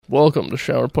Welcome to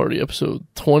Shower Party episode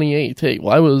 28. Hey,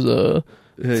 why was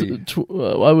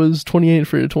 28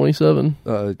 for 27?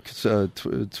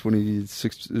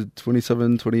 26,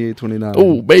 27, 28, 29.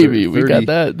 Oh, baby, 30. We got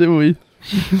that, didn't we?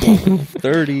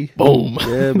 30. Boom.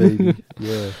 Yeah, baby.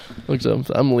 Yeah. Looks up.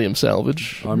 I'm Liam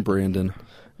Salvage. I'm Brandon.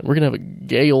 And we're going to have a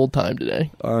gay old time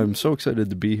today. I'm so excited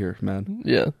to be here, man.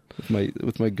 Yeah.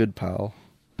 With my good pal.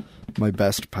 My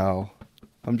best pal.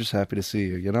 I'm just happy to see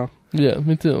you, you know? Yeah,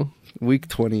 me too. Week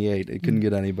 28. It couldn't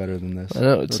get any better than this. I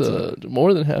know, it's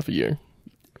more than half a year.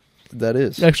 That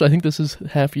is. Actually, I think this is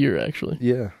half a year, actually.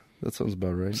 Yeah, that sounds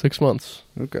about right. 6 months.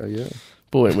 Okay, yeah.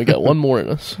 Boy, and we got one more in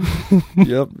us.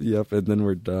 Yep, and then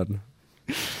we're done.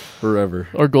 Forever.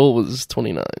 Our goal was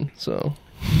 29, so...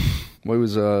 Why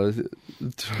was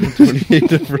 28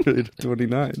 to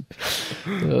 29?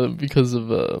 Because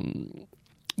of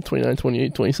 29,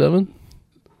 28, 27?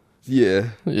 Yeah.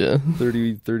 Yeah.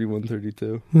 30, 31,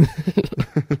 32. I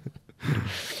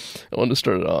wanted to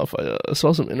start it off. I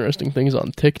saw some interesting things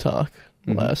on TikTok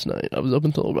last night. I was up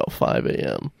until about 5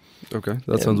 a.m. Okay,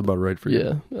 that sounds about right for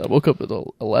you. Yeah, I woke up at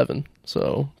 11,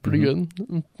 so pretty good.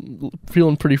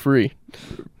 Feeling pretty free.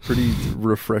 Pretty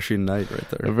refreshing night right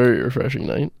there. A very refreshing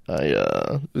night.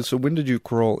 So when did you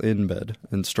crawl in bed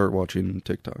and start watching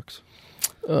TikToks?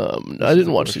 I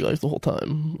didn't watch the the whole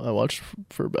time. I watched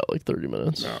for about 30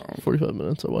 minutes, 45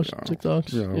 minutes. I watched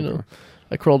TikToks. Yeah, okay. You know,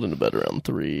 I crawled into bed around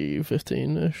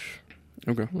 3:15-ish.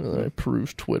 Okay. And then I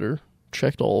perused Twitter,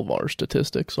 checked all of our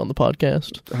statistics on the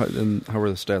podcast. How are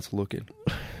the stats looking?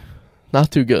 Not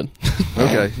too good.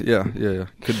 Okay, yeah.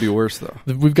 Could be worse though.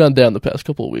 We've gone down the past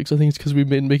couple of weeks. I think it's because we've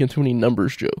been making too many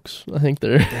numbers jokes. I think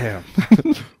they're... Damn.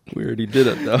 We already did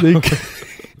it though.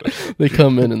 They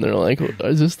come in and they're like,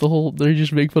 is this the whole... They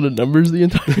just make fun of numbers the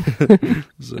entire...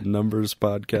 It's a numbers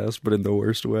podcast, but in the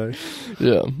worst way.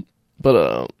 Yeah.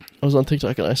 But I was on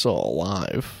TikTok and I saw a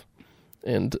live.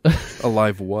 And a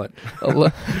live what?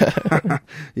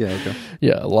 Yeah, okay.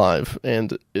 Yeah, live.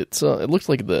 And it looks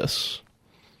like this.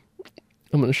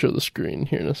 I'm going to show the screen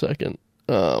here in a second.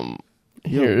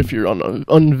 Here, if you're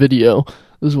on video,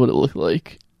 this is what it looked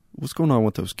like. What's going on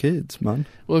with those kids, man?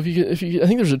 Well, if you, I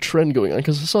think there's a trend going on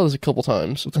because I saw this a couple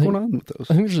times. What's going on with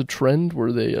those? I think there's a trend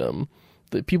where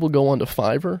that people go onto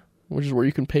Fiverr, which is where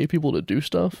you can pay people to do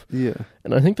stuff. Yeah.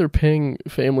 And I think they're paying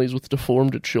families with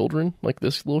deformed children, like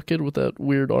this little kid with that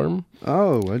weird arm.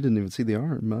 Oh, I didn't even see the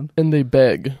arm, man. And they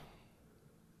beg.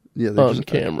 Yeah, on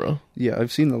camera.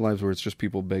 I've seen the lives where it's just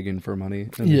people begging for money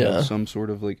and they have some sort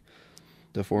of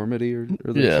deformity or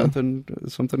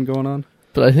something going on.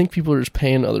 But I think people are just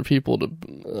paying other people to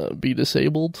be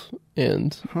disabled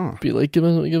and be like, give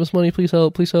us money, please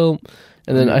help. And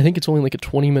then I think it's only a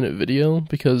 20-minute video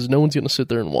because no one's going to sit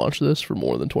there and watch this for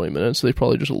more than 20 minutes. So they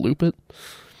probably just loop it.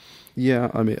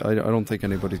 Yeah, I mean, I don't think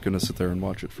anybody's going to sit there and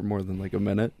watch it for more than a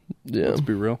minute. Yeah, let's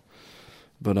be real.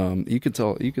 But you could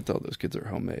tell those kids are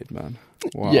homemade, man.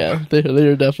 Wow. Yeah, they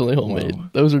are definitely homemade. Wow.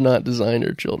 Those are not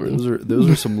designer children. Those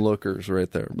are some lookers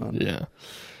right there, man. Yeah.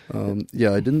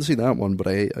 I didn't see that one, but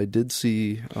I did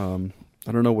see I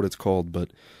don't know what it's called, but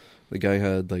the guy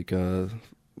had the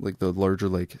larger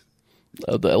the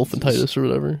elephantitis or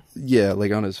whatever. Yeah,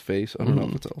 on his face. I don't know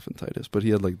if it's elephantitis, but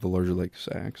he had the larger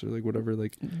sacs or whatever,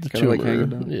 kind of hanging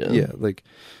down. Yeah,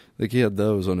 he had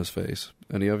those on his face,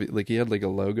 and he had a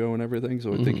logo and everything.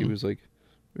 So I think he was a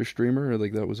streamer, or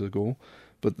that was a goal.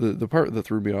 But the part that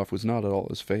threw me off was not at all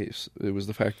his face. It was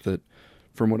the fact that,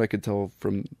 from what I could tell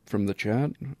from the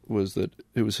chat, was that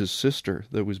it was his sister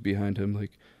that was behind him,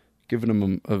 giving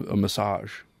him a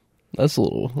massage. That's a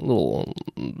little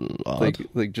odd.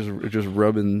 Just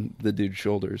rubbing the dude's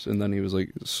shoulders, and then he was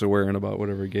swearing about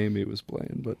whatever game he was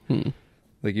playing, but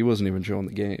he wasn't even showing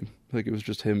the game. It was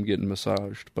just him getting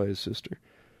massaged by his sister.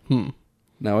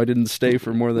 Now I didn't stay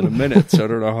for more than a minute, so I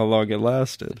don't know how long it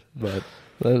lasted, but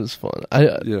that is fun.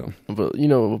 But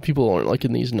people aren't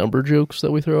liking these number jokes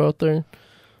that we throw out there.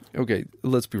 Okay,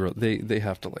 let's be real. They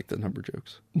have to like the number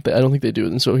jokes. I don't think they do.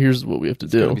 And so here's what we have to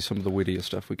do. It's gotta be some of the wittiest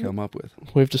stuff we come up with.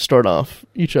 We have to start off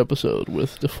each episode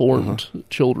with deformed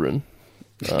children,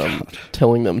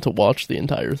 telling them to watch the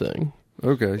entire thing.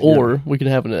 Okay. Or we can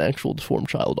have an actual deformed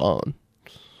child on.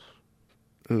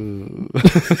 I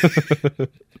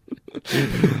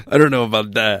don't know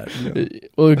about that. No.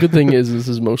 Well, the good thing is this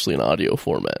is mostly an audio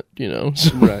format,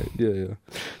 So, right, yeah.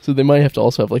 So they might have to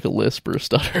also have a lisp or a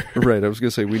stutter. Right, I was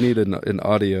going to say, we need an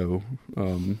audio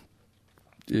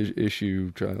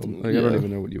issue child. I don't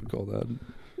even know what you would call that.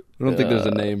 I don't think there's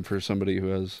a name for somebody who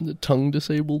has... Tongue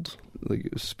disabled?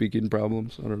 Speaking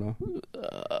problems? I don't know.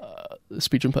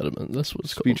 Speech impediment, that's what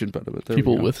it's speech called. Impediment.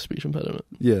 People with speech impediment.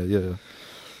 Yeah.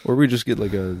 Or we just get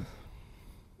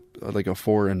like a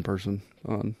foreign person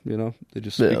on, you know? They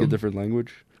just speak a different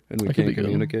language, and we can't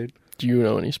communicate. Do you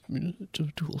know any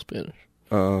dual Spanish?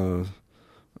 Hola,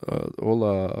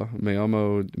 me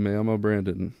llamo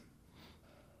Brandon.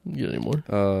 You get any more?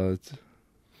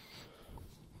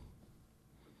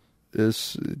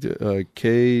 Es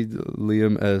que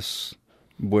Liam es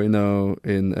bueno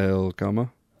en el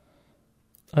cama.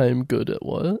 I am good at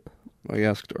what? I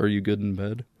asked, are you good in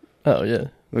bed? Oh, yeah.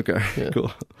 Okay,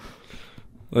 cool.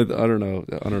 I don't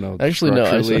know. Actually, no,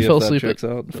 I fell asleep at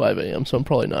 5 a.m., so I'm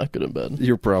probably not good in bed.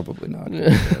 You're probably not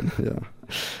good in bed, yeah.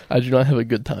 I do not have a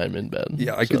good time in bed.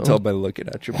 Yeah, I could tell by looking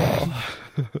at your ball.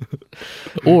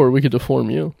 Or we could deform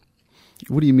you.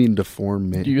 What do you mean deform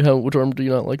me? Which arm do you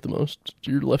not like the most?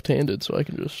 You're left-handed, so I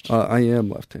can just... I am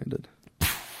left-handed.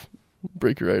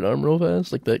 Break your right arm real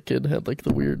fast? Like that kid had like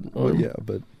the weird arm? Well, yeah,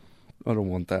 but I don't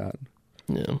want that.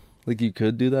 Yeah. Like you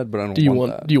could do that, but I don't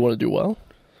want that. Do you want to do well?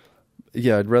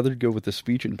 Yeah, I'd rather go with the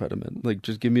speech impediment. Like,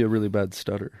 just give me a really bad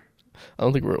stutter. I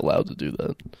don't think we're allowed to do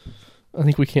that. I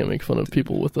think we can't make fun of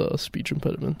people with speech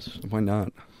impediments. Why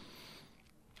not?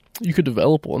 You could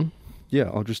develop one. Yeah,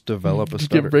 I'll just develop a just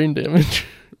stutter. Get brain damage.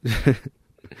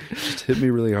 Just hit me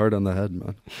really hard on the head,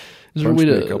 man. Is there a way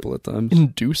to a couple of times.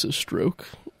 Induce a stroke?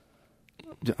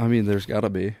 I mean, there's got to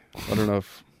be. I don't know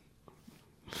if...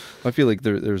 I feel like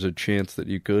there's a chance that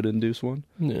you could induce one.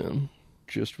 Yeah.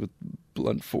 Just with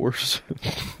blunt force,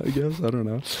 I guess. I don't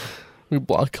know. We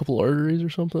block a couple arteries or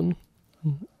something.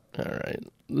 All right.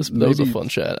 That was a fun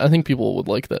chat. I think people would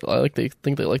like that. They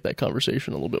think they like that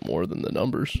conversation a little bit more than the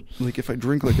numbers. Like if I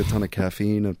drink like a ton of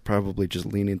caffeine, I'm probably just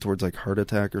leaning towards like heart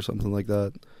attack or something like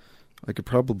that. I could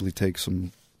probably take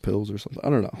some pills or something. I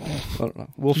don't know.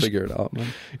 We'll figure it out, man.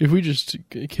 If we just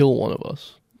kill one of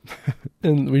us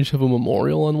and we just have a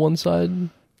memorial on one side.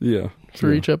 Yeah.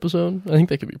 For each episode, I think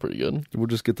that could be pretty good. We'll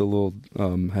just get the little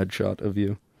headshot of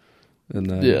you, and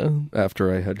then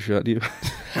after I headshot you,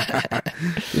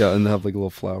 and have like little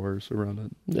flowers around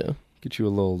it. Yeah, get you a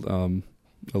little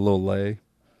lei.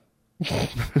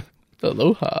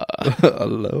 Aloha.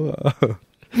 Aloha.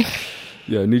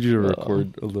 Yeah, I need you to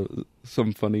record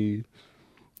some funny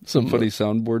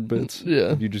soundboard bits.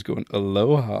 Yeah, you just going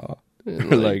aloha.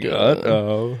 Like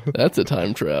uh-oh. That's a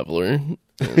time traveler.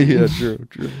 Yeah, true.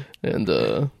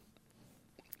 And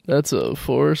that's a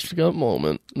Forrest Gump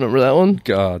moment. Remember that one?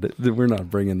 God, we're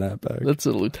not bringing that back. That's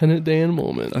a Lieutenant Dan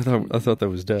moment. I thought that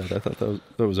was dead. I thought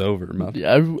that was over, man.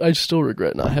 Yeah, I still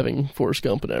regret not having Forrest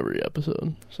Gump in every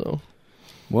episode. So,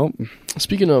 well,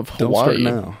 speaking of Hawaii, don't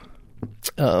start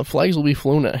now. Flags will be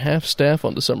flown at half staff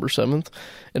on December 7th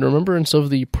in remembrance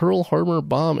of the Pearl Harbor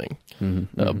bombing.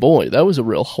 Mm-hmm. Boy, that was a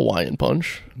real Hawaiian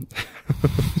punch.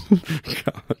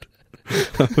 God,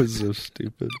 that was so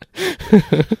stupid.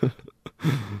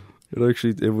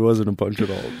 It wasn't a punch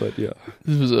at all, but yeah.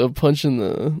 It was a punch in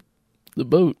the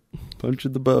boat. Punch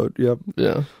in the boat, yep.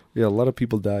 Yeah. Yeah, a lot of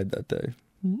people died that day.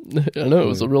 I know, it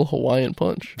was a real Hawaiian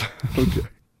punch. Okay.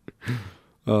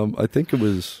 I think it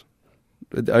was...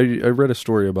 I read a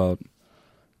story about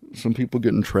some people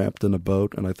getting trapped in a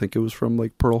boat, and I think it was from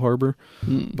like Pearl Harbor.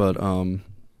 But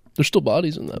there's still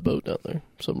bodies in that boat down there,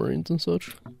 submarines and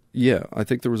such. Yeah, I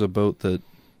think there was a boat that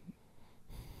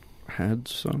had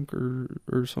sunk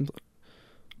or something.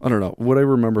 I don't know. What I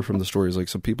remember from the story is like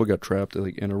some people got trapped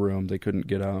like in a room, they couldn't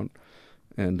get out,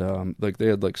 and like they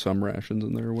had like some rations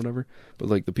in there or whatever, but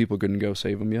like the people couldn't go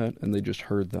save them yet, and they just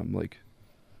heard them like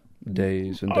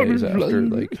days and days after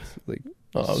like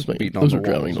beating on the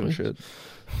walls and shit.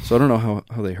 So I don't know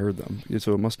how they heard them.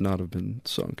 So it must not have been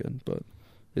sunken, but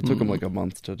it took them like a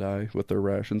month to die with their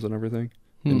rations and everything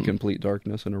in complete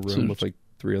darkness in a room with like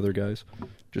 3 other guys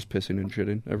just pissing and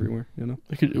shitting everywhere, you know?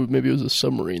 Maybe it was a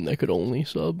submarine that could only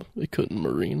sub. It couldn't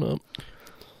marine up.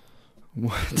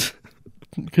 What?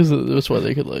 Because that's why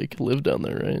they could like live down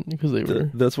there, right? Because they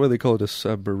were... That's why they call it a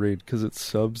submarine, because it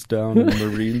subs down and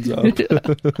marines up.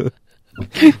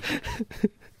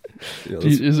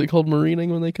 Is it called marining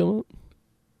when they come up?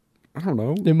 I don't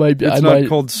know. It might be. It's not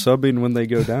called subbing when they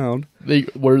go down.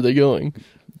 Where are they going?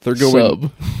 They're going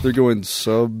sub. They're going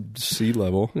sub sea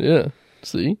level. Yeah.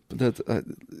 See? But that's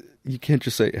you can't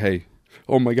just say, "Hey,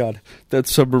 oh my God, that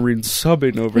submarine's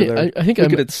subbing over there." I think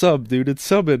look at it sub, dude. It's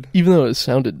subbing. Even though it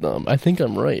sounded dumb, I think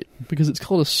I'm right because it's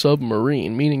called a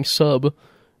submarine, meaning sub.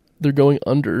 They're going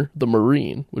under the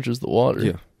marine, which is the water.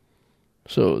 Yeah.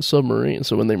 So submarine.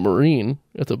 So when they marine,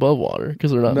 it's above water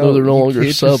because they're not. No, they're no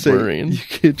longer submarine. You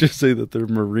can't just say that they're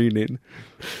marining.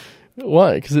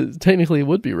 Why? Because technically it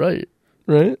would be right?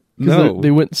 No,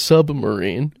 they went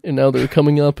submarine and now they're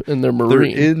coming up and they're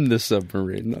marine. They're in the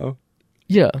submarine though.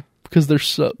 Yeah, because they're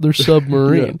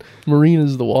submarine. Yeah. Marine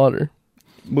is the water.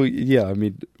 Well, yeah, I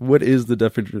mean, what is the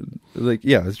definition? Like,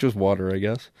 yeah, it's just water, I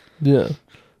guess. Yeah.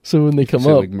 So when they come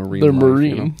up, like they're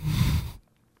marine. You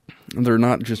know? They're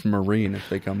not just marine if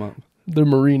they come up. They're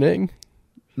marining.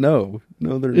 No,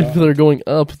 they're not. If they're going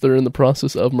up, they're in the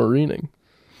process of marining.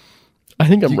 I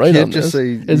think I'm right on this.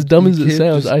 As dumb as it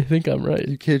sounds, I think I'm right.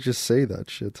 You can't just say that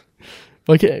shit.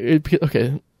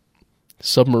 Okay.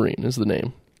 Submarine is the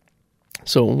name.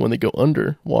 So when they go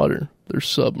under water, they're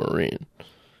submarine.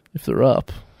 If they're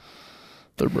up,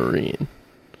 they're marine.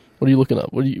 What are you looking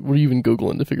up? What are you even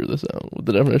Googling to figure this out?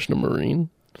 The definition of marine?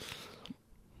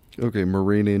 Okay,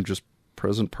 marining, just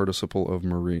present participle of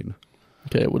marine.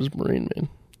 Okay, what does marine mean?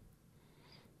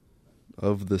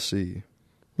 Of the sea.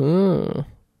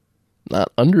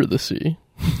 Not under the sea.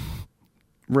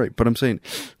 Right, but I'm saying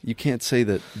you can't say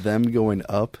that them going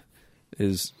up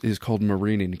is called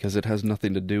marining because it has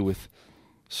nothing to do with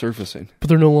surfacing. But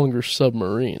they're no longer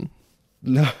submarine.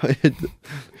 No,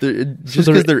 just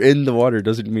because they're in the water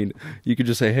doesn't mean you could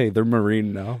just say, "Hey, they're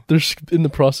marine now." They're in the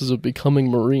process of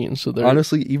becoming marine. So they're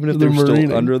honestly, even if they're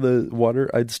still under the water,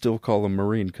 I'd still call them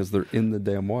marine because they're in the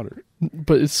damn water.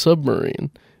 But it's submarine.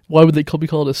 Why would they be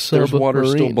called a submarine? There's water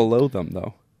still below them,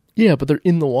 though. Yeah, but they're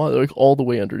in the water, like all the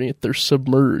way underneath. They're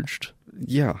submerged.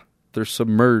 Yeah, they're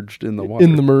submerged in the water.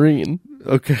 In the marine.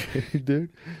 Okay, dude.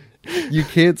 You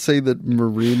can't say that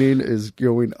marining is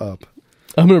going up.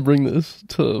 I'm going to bring this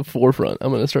to the forefront.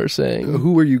 I'm going to start saying...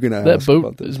 Who are you going to ask about this? That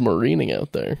boat is marining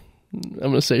out there. I'm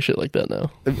going to say shit like that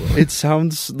now. It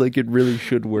sounds like it really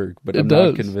should work, but I'm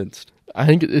not convinced. I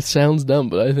think it sounds dumb,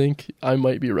 but I think I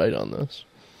might be right on this.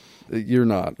 You're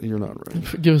not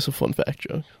right. Give us a fun fact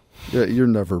joke. Yeah, you're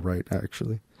never right,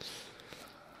 actually.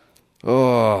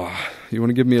 Oh, you want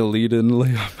to give me a lead-in,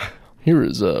 Liam? Here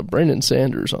is Brandon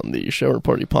Sanders on the Shower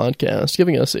Party Podcast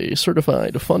giving us a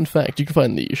certified fun fact. You can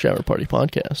find the Shower Party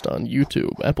Podcast on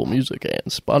YouTube, Apple Music, and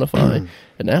Spotify.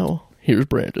 And now, here's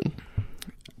Brandon.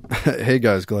 Hey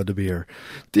guys, glad to be here.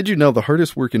 Did you know the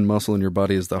hardest working muscle in your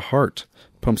body is the heart?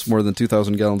 Pumps more than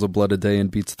 2,000 gallons of blood a day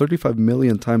and beats 35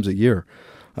 million times a year.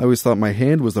 I always thought my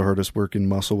hand was the hardest working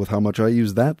muscle with how much I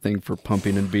use that thing for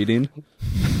pumping and beating.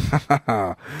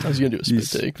 I was going to do a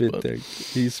spit take.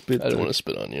 He spit I didn't want to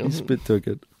spit on you. He spit took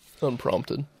it.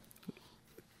 Unprompted.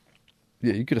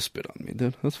 Yeah, you could have spit on me,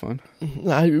 dude. That's fine.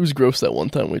 It was gross that one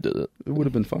time we did it. It would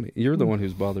have been funny. You're the one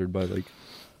who's bothered by,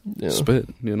 spit,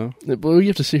 you know? But you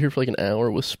have to sit here for like an hour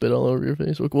with spit all over your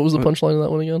face. What was the punchline of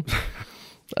that one again?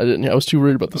 I was too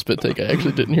worried about the spit take. I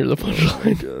actually didn't hear the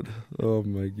punchline. Oh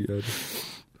my god.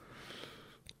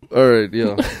 All right,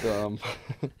 yeah.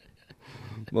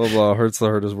 Blah, blah, heart's the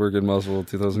hardest working muscle,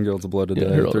 2,000 gallons of blood a day,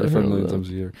 35 million times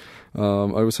a year. I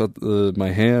always thought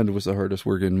my hand was the hardest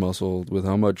working muscle with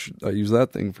how much I use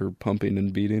that thing for pumping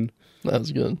and beating.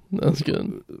 That's good.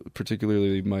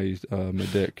 Particularly my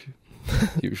dick,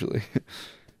 usually.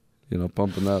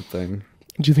 Pumping that thing.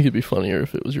 Do you think it'd be funnier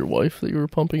if it was your wife that you were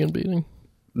pumping and beating?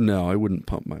 No, I wouldn't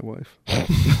pump my wife.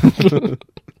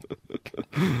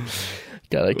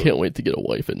 God, I can't wait to get a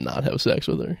wife and not have sex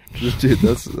with her. Dude,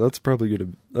 that's probably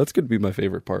gonna be my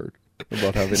favorite part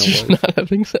about having a wife. Not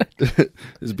having sex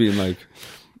is being like,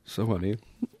 so honey,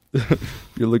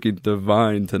 you're looking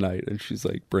divine tonight, and she's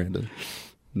like, Brandon,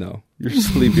 no, you're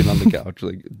sleeping on the couch.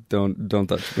 Like, don't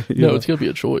touch me. No, it's gonna be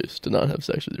a choice to not have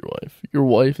sex with your wife. Your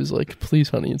wife is like, please,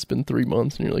 honey, it's been 3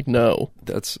 months, and you're like, no,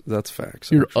 that's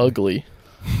facts. You're ugly.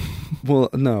 Well,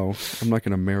 no, I'm not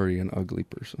going to marry an ugly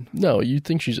person. No, you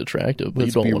think she's attractive, but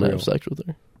you don't want to have sex with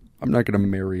her. I'm not going to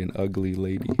marry an ugly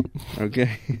lady,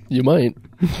 okay? You might.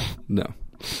 No.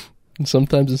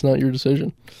 Sometimes it's not your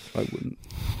decision. I wouldn't.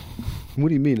 What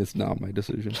do you mean it's not my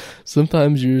decision?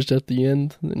 Sometimes you're just at the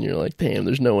end, and you're like, damn,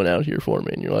 there's no one out here for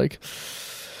me. And you're like,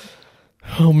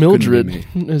 oh, Mildred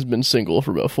has been single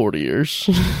for about 40 years.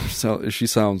 So she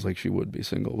sounds like she would be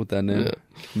single with that name. Yeah.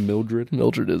 Mildred?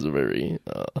 Mildred is a very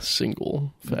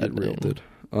single, fat name. Dude.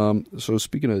 So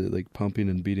speaking of like pumping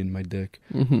and beating my dick,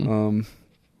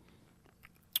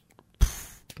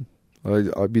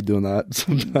 I'd be doing that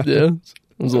sometimes. Yeah? When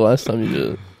was the last time you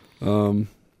did it?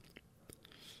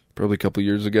 Probably a couple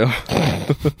years ago.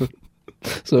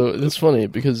 So it's funny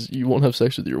because you won't have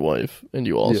sex with your wife, and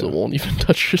you also won't even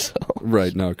touch yourself.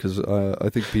 Right, no, because I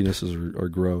think penises are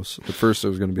gross. At first I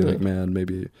was going to be like, man,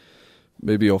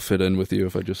 maybe I'll fit in with you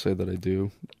if I just say that I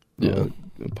do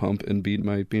pump and beat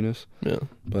my penis. Yeah.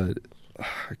 But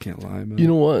I can't lie, man. You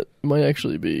know what? It might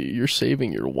actually be you're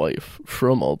saving your wife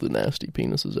from all the nasty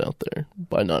penises out there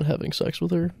by not having sex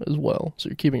with her as well. So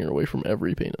you're keeping her away from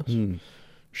every penis.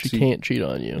 She can't cheat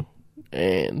on you.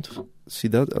 And see,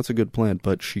 that's a good plan,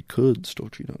 but she could still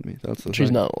cheat on me. That's the She's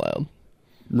thing. Not allowed.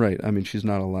 Right. I mean, she's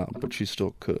not allowed, but she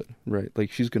still could. Right.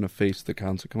 Like, she's going to face the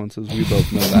consequences. We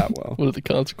both know that well. What are the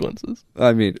consequences?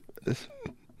 I mean,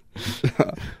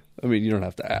 you don't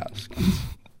have to ask.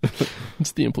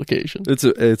 It's the implication.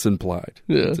 It's implied.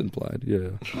 Yeah. It's implied. Yeah.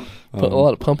 A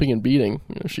lot of pumping and beating.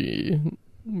 If she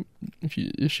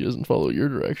doesn't follow your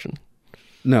direction.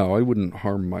 No, I wouldn't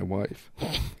harm my wife.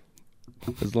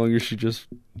 As long as she just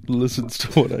listens to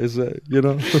what I say,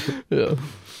 Yeah.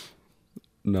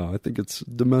 No, I think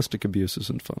domestic abuse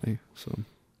isn't funny, so.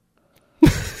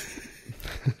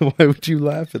 Why would you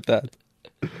laugh at that?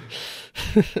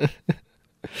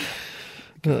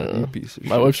 God, you piece of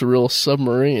my shit. wife's a real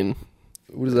submarine.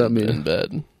 What does that mean? In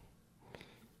bed.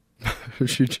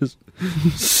 She just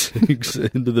sinks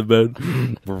into the bed.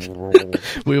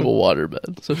 We have a water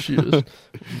bed, so she just...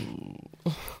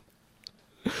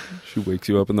 She wakes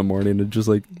you up in the morning and just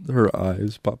like her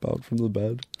eyes pop out from the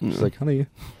bed. She's like, honey,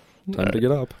 time to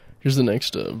get up. Here's the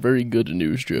next very good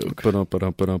news joke.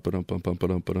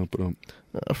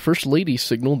 First Lady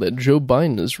signaled that Joe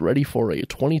Biden is ready for a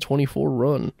 2024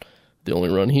 run. The only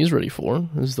run he's ready for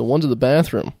is the one to the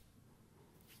bathroom.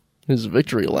 His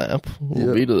victory lap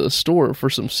will be to the store for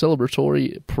some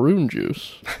celebratory prune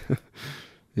juice.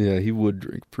 Yeah, he would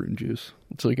drink prune juice.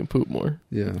 So he can poop more.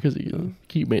 Yeah. Because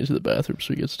he made it to the bathroom,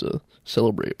 so he gets to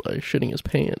celebrate by shitting his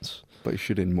pants. By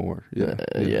shitting more, yeah.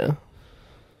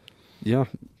 Yeah.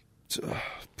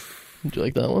 Did you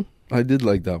like that one? I did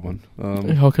like that one.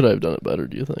 How could I have done it better,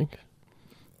 do you think?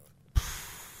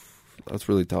 That's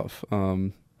really tough.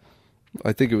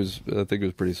 I think it was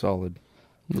pretty solid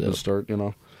from the start,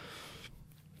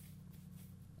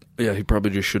 Yeah, he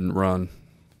probably just shouldn't run.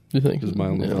 You think? Is my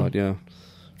only thought, yeah.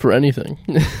 For anything.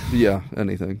 Yeah,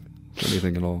 anything.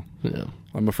 Anything at all. Yeah.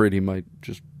 I'm afraid he might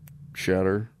just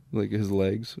shatter like his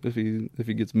legs if he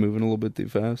gets moving a little bit too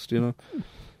fast, Yeah.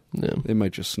 They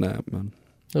might just snap, man.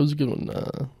 That was a good one.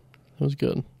 That was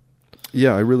good.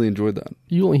 Yeah, I really enjoyed that.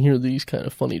 You only hear these kind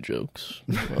of funny jokes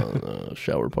on a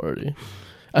shower party.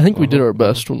 I think we did our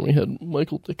best when we had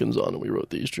Michael Dickens on and we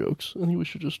wrote these jokes. I think we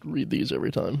should just read these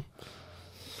every time.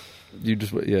 You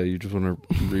just want to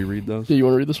reread those? Yeah, you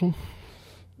want to read this one?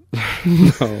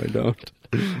 No, I don't.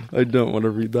 I don't want to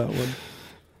read that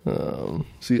one.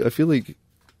 See, I feel like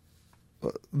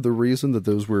the reason that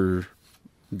those were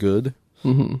good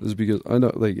is because I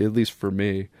know, like, at least for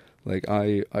me, like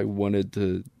I wanted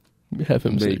to have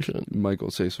him make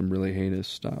Michael say some really heinous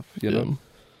stuff, you know.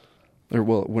 Or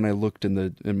well, when I looked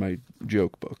in my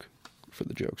joke book for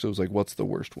the jokes, it was like, what's the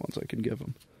worst ones I can give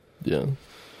him? Yeah.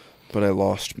 But I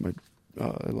lost my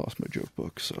joke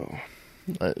book, so.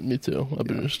 Me too. I've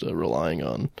been just relying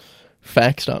on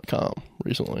facts.com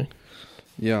recently.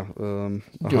 Yeah,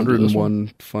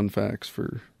 101 fun facts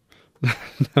for...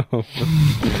 No,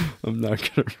 I'm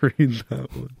not going to read that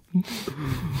one.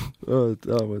 Oh,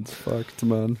 that one's fucked,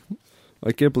 man.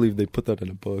 I can't believe they put that in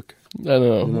a book. I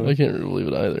know. I can't really believe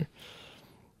it either.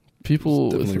 People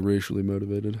it's definitely racially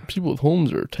motivated. People with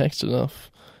homes are taxed enough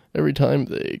every time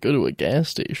they go to a gas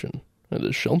station. And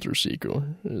the shelter seeker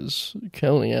is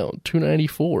counting out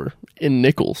 $2.94 in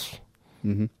nickels.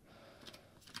 Mm-hmm.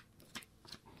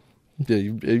 Yeah,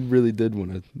 you really did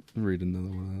want to read another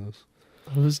one of those.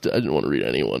 I didn't want to read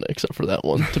anyone except for that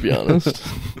one, to be honest.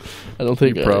 I don't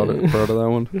think you proud of that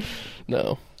one?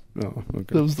 No. Oh,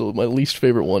 okay. That was my least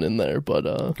favorite one in there, but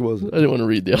was it? I didn't want to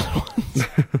read the other ones.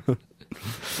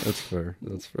 That's fair.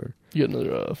 You got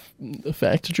another a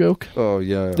fact joke? Oh,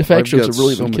 yeah. The fact jokes have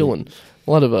really been killing.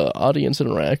 A lot of audience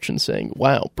interaction saying,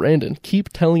 wow, Brandon, keep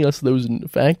telling us those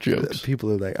fact jokes.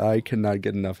 People are like, I cannot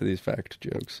get enough of these fact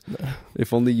jokes.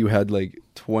 If only you had like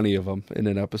 20 of them in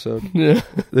an episode. Yeah.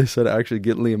 They said, actually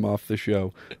get Liam off the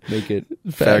show. Make it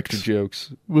fact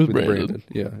jokes with Brandon.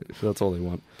 Yeah, that's all they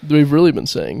want. They've really been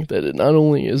saying that not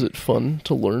only is it fun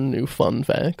to learn new fun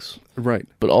facts. Right.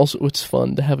 But also it's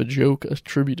fun to have a joke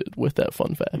attributed with that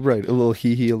fun fact. Right. A little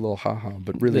hee-hee, a little ha-ha.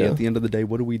 But really, at the end of the day,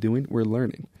 what are we doing? We're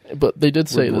learning. But they did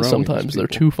say that sometimes they're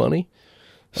too funny.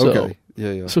 So, okay.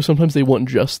 Yeah. So sometimes they want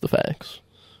just the facts.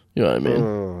 You know what I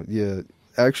mean? Yeah.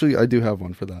 Actually, I do have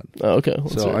one for that. Oh, okay.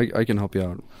 So I can help you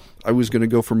out. I was going to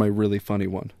go for my really funny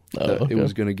one. It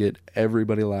was going to get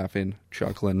everybody laughing,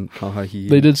 chuckling, ha-ha, hee.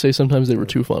 They did say sometimes they were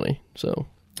too funny. So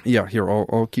yeah, here,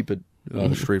 I'll keep it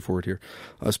straightforward here.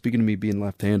 Speaking of me being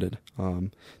left-handed,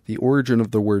 the origin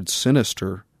of the word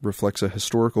sinister reflects a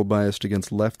historical bias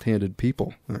against left-handed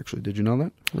people. Actually, did you know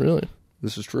that? Really?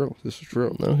 This is true.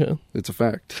 Okay. It's a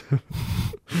fact.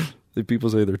 The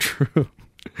people say they're true.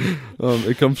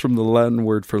 It comes from the Latin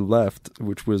word for left,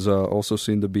 which was also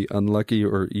seen to be unlucky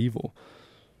or evil.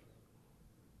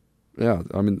 Yeah,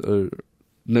 I mean,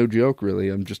 no joke, really.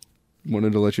 I'm just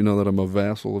Wanted to let you know that I'm a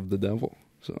vassal of the devil.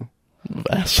 So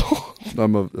vassal.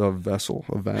 I'm a vassal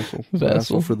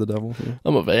for the devil. Yeah.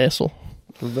 I'm a vassal.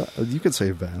 You could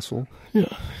say vassal. Yeah.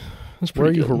 That's Why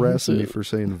are you good. harassing me for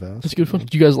saying vassal? That's good fun.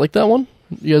 Do you guys like that one?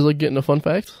 You guys like getting a fun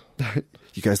fact?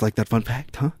 You guys like that fun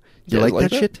fact, huh? You like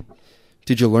that shit?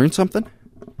 Did you learn something?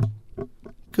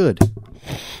 Good.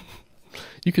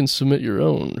 You can submit your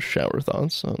own shower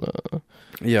thoughts on.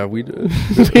 Yeah, we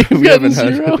we haven't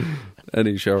had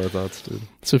any shower thoughts, dude.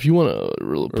 So if you want to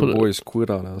really put our boys quit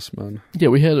on us, man. Yeah,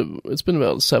 it's been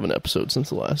about 7 episodes since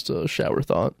the last shower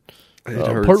thought.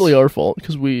 It partly our fault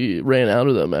because we ran out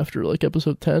of them after like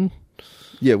episode 10.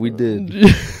 Yeah, we did.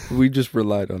 We just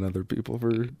relied on other people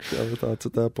for shower thoughts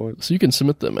at that point. So you can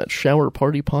submit them at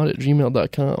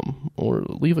showerpartypod@gmail.com or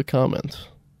leave a comment.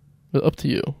 Up to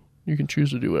you. You can choose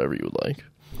to do whatever you would like.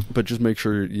 But just make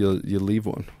sure you leave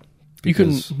one. We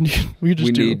just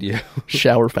need you.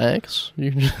 Shower facts.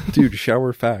 Dude,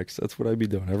 shower facts. That's what I'd be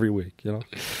doing every week, you know?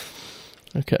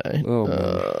 Okay.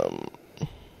 Oh,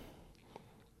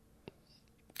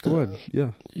 go ahead.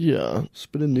 Yeah. Yeah.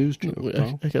 Spit a news joke.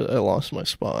 I lost my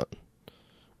spot.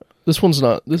 This one's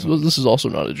not. This is also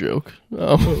not a joke.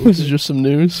 This is just some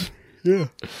news. Yeah.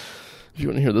 If you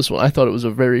want to hear this one, I thought it was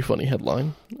a very funny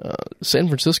headline. San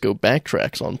Francisco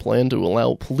backtracks on plan to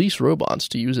allow police robots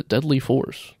to use a deadly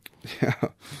force. Yeah.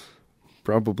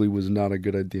 Probably was not a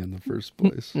good idea in the first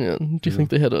place. Yeah. Do you think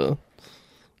they had a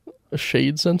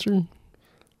shade sensor?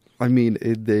 I mean,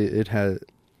 it had.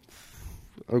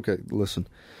 Okay, listen.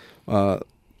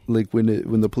 Like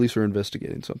when the police are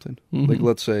investigating something, like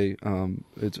let's say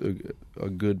it's a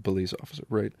good police officer,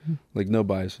 right? Like no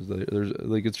biases. There's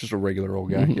like it's just a regular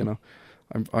old guy, you know.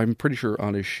 I'm pretty sure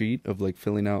on his sheet of like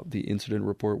filling out the incident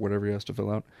report, whatever he has to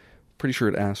fill out, pretty sure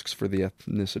it asks for the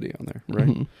ethnicity on there,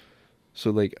 right?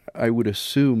 So like I would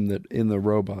assume that in the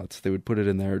robots they would put it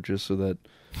in there just so that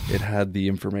it had the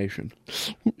information,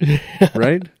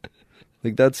 right?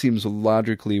 Like, that seems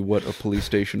logically what a police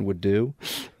station would do,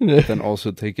 but then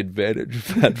also take advantage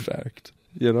of that fact,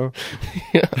 you know?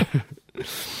 Yeah.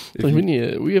 Like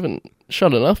we haven't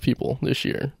shot enough people this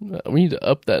year. We need to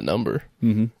up that number.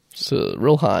 Mm-hmm. It's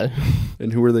real high.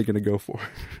 And who are they going to go for?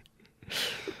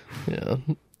 Yeah.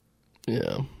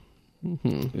 Yeah.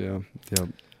 Mm-hmm. Yeah.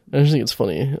 I just think it's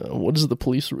funny. What is the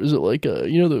police? Is it like,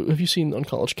 have you seen on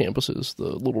college campuses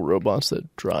the little robots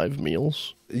that drive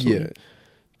meals? Yeah.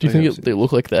 Do you think they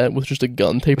look like that with just a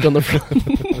gun taped on the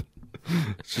front?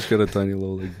 It's just got a tiny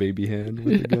little like baby hand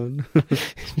with a gun.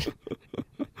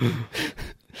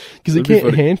 Because they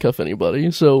can't handcuff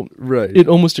anybody, so it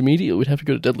almost immediately would have to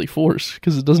go to deadly force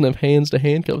because it doesn't have hands to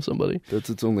handcuff somebody. That's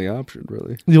its only option,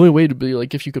 really. The only way to be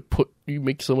like if you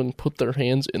make someone put their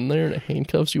hands in there and it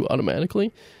handcuffs you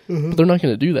automatically, but they're not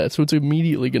going to do that, so it's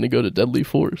immediately going to go to deadly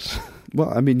force.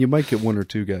 Well, I mean, you might get one or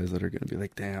two guys that are going to be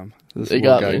like, "Damn, this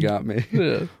guy got me.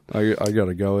 Yeah, I got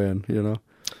to go in." You know,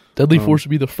 deadly force would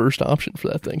be the first option for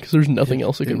that thing because there's nothing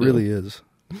else it can do. It really is.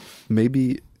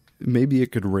 Maybe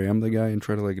it could ram the guy and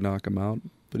try to like knock him out,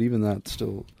 but even that's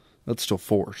still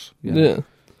force. You know? Yeah,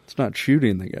 it's not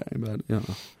shooting the guy, but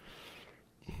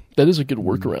that is a good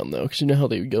workaround though, because you know how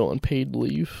they go on paid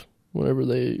leave whenever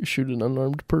they shoot an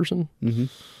unarmed person. Mm-hmm.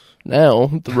 Now,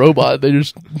 the robot, they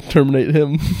just terminate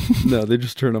him. No, they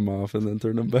just turn him off and then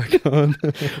turn him back on.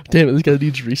 Damn it, this guy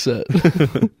needs reset.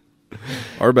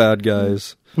 Our bad,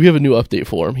 guys. We have a new update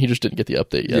for him. He just didn't get the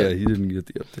update yet. Yeah, he didn't get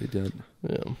the update yet.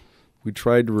 Yeah. We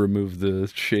tried to remove the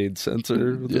shade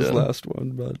sensor with this last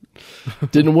one, but...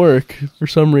 didn't work for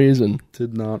some reason.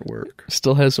 Did not work.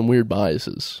 Still has some weird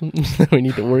biases that we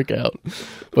need to work out.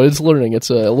 But it's learning.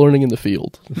 It's learning in the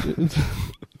field.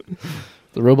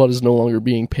 The robot is no longer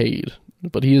being paid,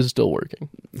 but he is still working.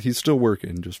 He's still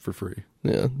working, just for free.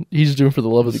 Yeah, he's doing it for the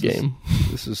love of the game.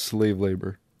 This is slave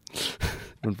labor,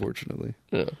 unfortunately.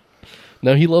 Yeah.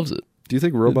 No, he loves it. Do you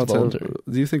think robots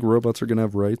are going to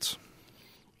have rights?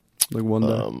 Like one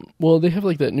day? Well, they have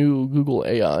like that new Google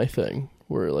AI thing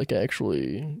where it like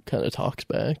actually kind of talks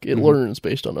back. It learns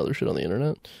based on other shit on the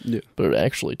internet. Yeah. But it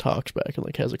actually talks back and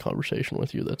like has a conversation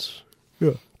with you that's...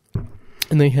 Yeah.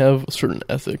 And they have certain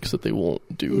ethics that they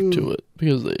won't do to it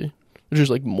because there's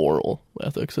just like moral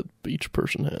ethics that each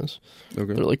person has.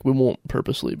 Okay. They're like, we won't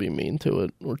purposely be mean to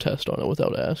it or test on it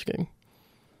without asking.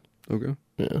 Okay.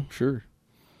 Yeah. Sure.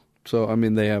 So, I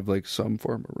mean, they have like some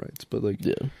form of rights, but like,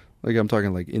 like I'm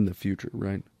talking like in the future,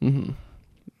 right? Mm-hmm.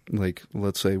 Like,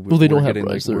 let's say they don't have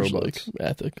rights. Like there's robots. Like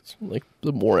ethics, like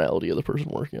the morality of the person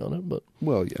working on it. But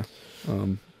well, yeah.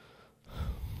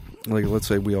 Like, let's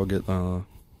say we all get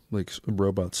like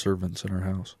robot servants in our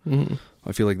house. Mm-hmm.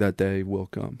 I feel like that day will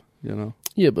come, you know?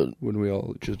 Yeah, but... when we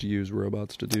all just use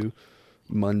robots to do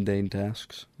mundane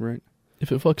tasks, right?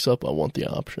 If it fucks up, I want the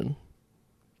option.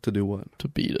 To do what? To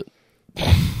beat it.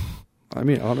 I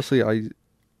mean, honestly,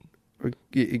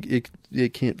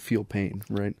 it can't feel pain,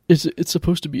 right? It's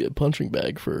supposed to be a punching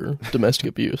bag for domestic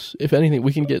abuse. If anything,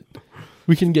 we can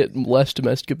get less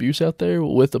domestic abuse out there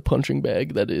with a punching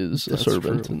bag that is a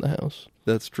servant in the house.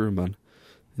 That's true, man.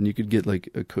 And you could get like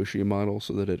a cushy model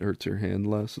so that it hurts your hand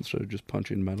less instead of just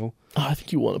punching metal. Oh, I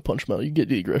think you want to punch metal. You get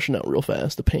the aggression out real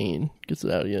fast. The pain gets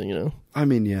it out of you, you know? I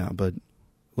mean, yeah, but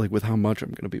like with how much I'm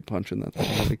going to be punching that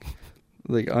thing,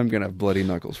 like I'm going to have bloody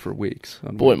knuckles for weeks.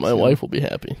 Boy, my wife will be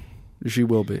happy. She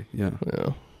will be, yeah.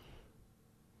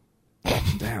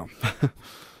 Damn.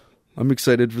 I'm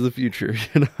excited for the future,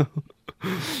 you know?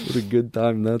 What a good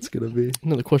time that's going to be.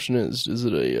 No, the question is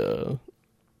it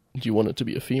do you want it to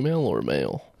be a female or a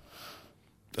male?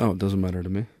 Oh, it doesn't matter to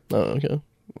me. Oh, okay.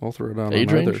 I'll throw it out age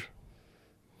on range? either.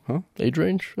 Huh? Age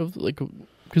range?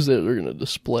 Because they're going to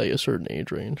display a certain age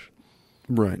range.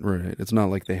 Right. It's not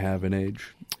like they have an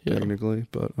age, technically,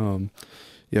 but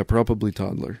yeah, probably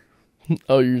toddler.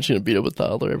 Oh, you're just going to beat up a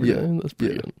toddler every day? That's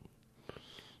pretty good.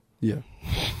 Yeah.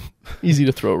 Easy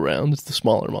to throw around. It's the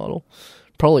smaller model.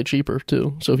 Probably cheaper,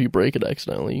 too. So if you break it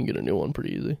accidentally, you can get a new one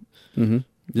pretty easy. Mm-hmm.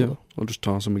 Yeah. I'll just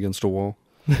toss them against a wall.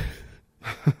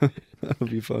 That'll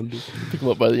be fun. Dude. Pick them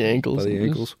up by the ankles. By the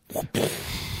ankles.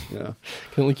 Yeah.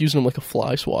 Kind of like using them like a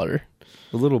fly swatter.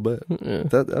 A little bit. Yeah.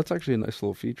 That's actually a nice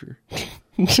little feature.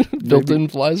 Built-in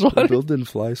fly swatter? Built-in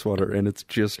fly swatter, and it's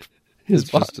just his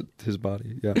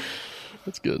body. Yeah.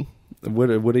 That's good.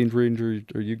 What age range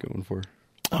are you going for?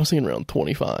 I was thinking around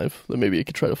 25. Then maybe I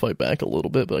could try to fight back a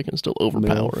little bit, but I can still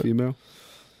overpower it. Female?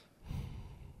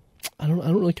 I don't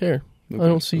really care. Okay, I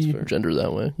don't see gender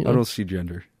that way. You know? I don't see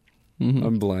gender. Mm-hmm.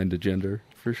 I'm blind to gender,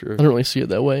 for sure. I don't really see it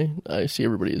that way. I see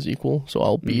everybody as equal, so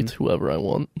I'll beat whoever I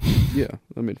want. Yeah,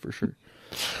 I mean, for sure.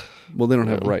 Well, they don't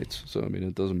have rights, so I mean,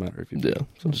 it doesn't matter if you beat them.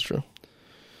 So. That's true.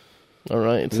 All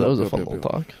right, so that was a fun little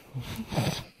talk.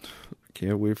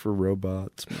 Can't wait for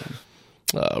robots, man.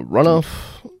 Runoff.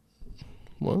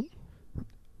 What?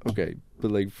 Okay,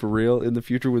 but like for real, in the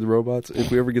future with robots,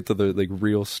 if we ever get to the like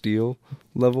Real Steel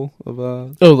level of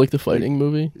like the fighting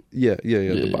movie. Yeah,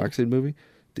 the boxing movie,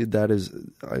 dude. That is,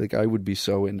 I would be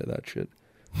so into that shit.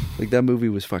 Like that movie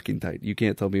was fucking tight. You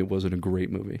can't tell me it wasn't a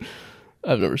great movie.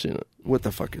 I've never seen it. What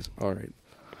the fuck is? All right.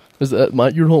 Is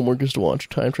that your homework is to watch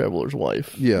Time Traveler's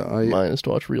Wife? Yeah, mine is to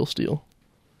watch Real Steel.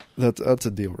 That's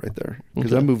a deal right there.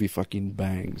 Because that movie fucking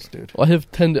bangs, dude. Well,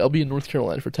 I'll be in North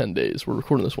Carolina for 10 days. We're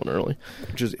recording this one early.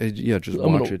 Just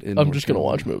watch it. I'm just going to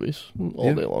watch movies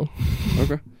all day long.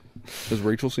 Okay. Has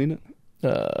Rachel seen it?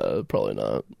 Probably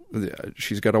not. Yeah,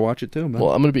 she's got to watch it too, man.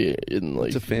 Well, I'm going to be in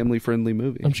it's a family-friendly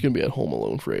movie. I'm just going to be at home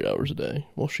alone for 8 hours a day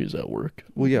while she's at work.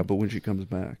 Well, yeah, but when she comes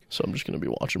back. So I'm just going to be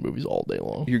watching movies all day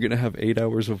long. You're going to have 8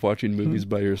 hours of watching movies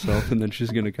by yourself, and then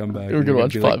she's going to come back. We're going to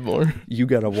watch 5 more. You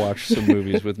got to watch some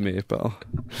movies with me, pal.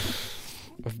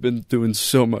 I've been doing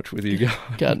so much with you guys.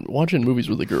 God, watching movies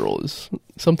with a girl is...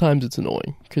 Sometimes it's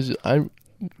annoying, because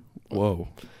Whoa.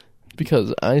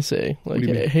 Because I say, like,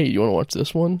 hey, you want to watch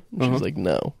this one? And she's like,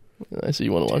 no. And I say,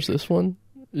 you want to watch this one?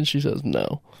 And she says,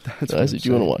 no. And I say, do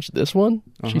you want to watch this one?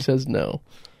 She says, no.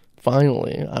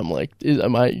 Finally, I'm like,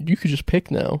 you could just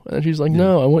pick now. And she's like,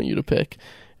 no, I want you to pick.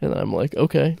 And I'm like,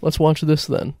 okay, let's watch this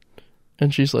then.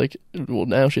 And she's like, well,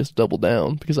 now she has to double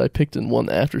down because I picked in one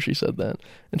after she said that.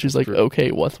 And she's like,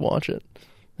 okay, let's watch it.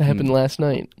 That happened last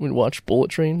night. We watched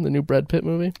Bullet Train, the new Brad Pitt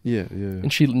movie. Yeah.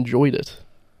 And she enjoyed it.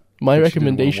 My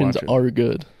recommendations are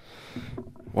good.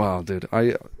 Wow, dude.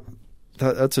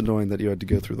 That's annoying that you had to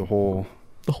go through the whole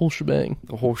shebang.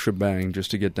 The whole shebang just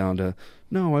to get down to,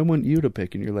 no, I want you to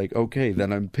pick. And you're like, okay,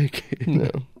 then I'm picking. No.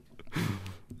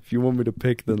 If you want me to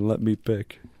pick, then let me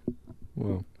pick.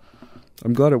 Well,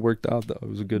 I'm glad it worked out, though. It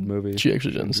was a good movie. She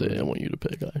actually didn't say, I want you to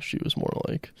pick. She was more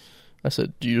like, I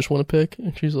said, do you just want to pick?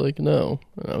 And she's like, no.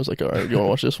 And I was like, all right, you want to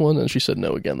watch this one? And she said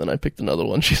no again. Then I picked another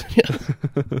one. She said yes.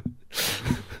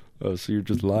 Oh, so you're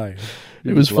just lying.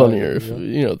 It was funnier if,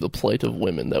 the plight of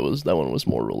women. That one was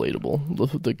more relatable.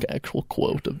 The actual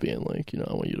quote of being like,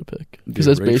 I want you to pick. Because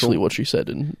that's basically what she said.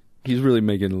 And he's really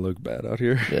making it look bad out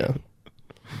here. Yeah.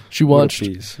 She watched...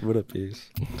 What a piece.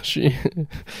 She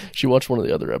watched one of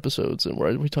the other episodes and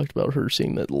where we talked about her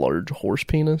seeing that large horse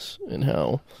penis and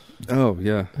how... Oh,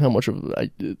 yeah. How much of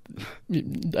it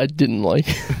I didn't like.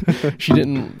 She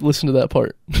didn't listen to that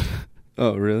part.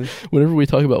 Oh, really? Whenever we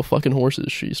talk about fucking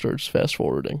horses, she starts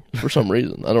fast-forwarding for some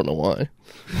reason. I don't know why.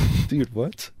 Dude,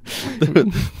 what?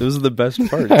 Those are the best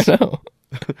parts. I know.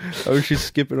 Oh, she's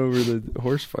skipping over the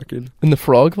horse fucking. And the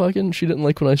frog fucking? She didn't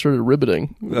like when I started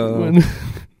ribbiting.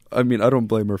 I mean, I don't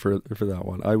blame her for that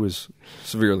one. I was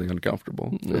severely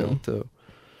uncomfortable. Yeah.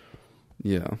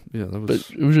 Yeah, that was.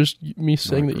 But it was just me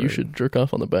saying that you should jerk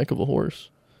off on the back of a horse.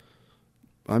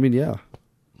 I mean, yeah,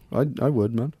 I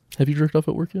would, man. Have you jerked off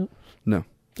at work yet? No.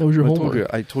 That was your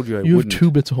homework. I told you I You wouldn't. have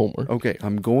 2 bits of homework. Okay,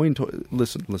 I'm going to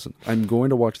listen. I'm going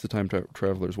to watch The Time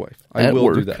Traveler's Wife. I at will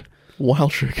work, do that while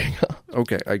jerking off.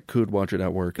 Okay, I could watch it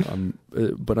at work.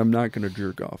 But I'm not going to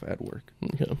jerk off at work.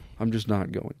 Okay. I'm just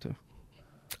not going to.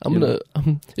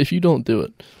 If you don't do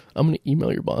it, I'm gonna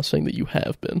email your boss saying that you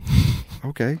have been.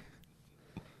 Okay.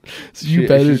 So you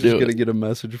better do it. She's gonna get a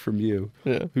message from you.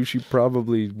 Yeah. Who she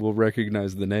probably will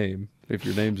recognize the name if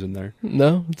your name's in there.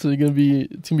 No, it's gonna be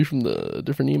from the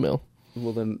different email.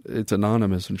 Well, then it's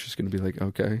anonymous, and she's gonna be like,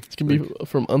 okay. It's gonna be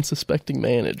from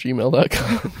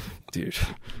unsuspectingman@gmail.com. Dude,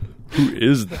 who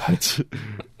is that?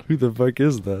 Who the fuck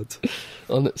is that?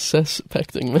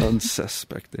 Unsuspecting man.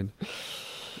 Unsuspecting.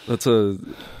 That's a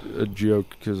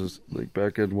joke because like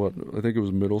back in I think it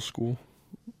was middle school,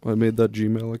 I made that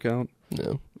Gmail account.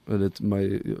 Yeah. And it's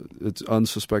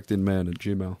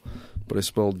unsuspectingman@gmail, but I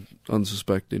spelled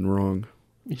unsuspecting wrong.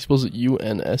 He spells it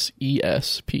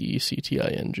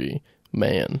UNSESPECTING,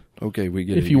 man. Okay, we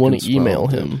get it. If you want to email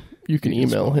him, you can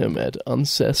email him at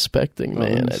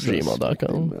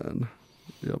unsuspectingman@gmail.com. Man.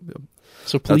 Yep.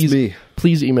 So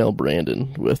please email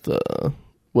Brandon with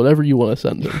whatever you want to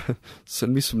send him.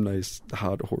 Send me some nice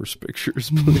hot horse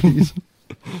pictures, please.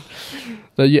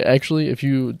 Now, yeah, actually, if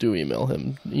you do email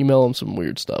him some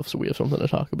weird stuff so we have something to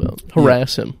talk about.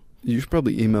 Harass him. You should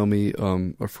probably email me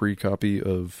a free copy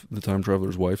of The Time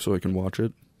Traveler's Wife so I can watch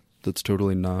it. That's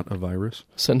totally not a virus.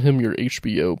 Send him your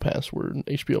HBO password,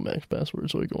 HBO Max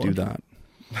password, so he can watch it. Do that.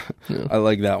 Yeah. I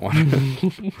like that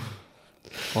one.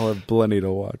 I'll have plenty to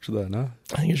watch then, huh?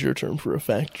 I think it's your turn for a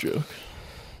fact joke.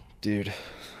 Dude,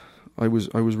 I was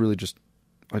really just...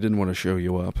 I didn't want to show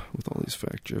you up with all these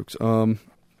fact jokes.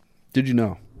 Did you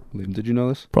know? Liam, did you know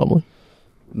this? Probably.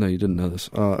 No, you didn't know this.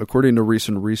 According to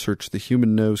recent research, the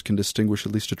human nose can distinguish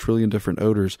at least 1 trillion different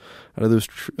odors. Out of those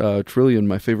trillion,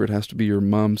 my favorite has to be your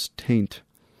mom's taint.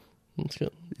 That's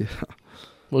good. Yeah.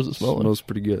 What does it smell like? Smells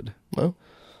pretty good. No?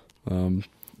 A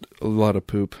lot of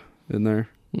poop in there.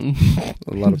 A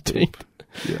lot of poop.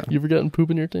 Yeah. You ever gotten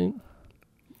poop in your taint?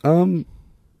 I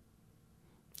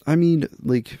mean,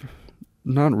 like,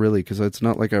 not really, because it's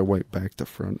not like I wipe back to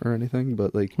front or anything,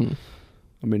 but, like,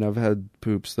 I mean, I've had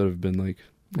poops that have been, like,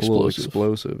 a little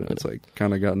explosive, and it's, like,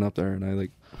 kind of gotten up there, and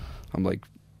I'm, like,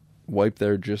 wipe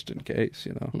there just in case,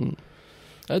 you know?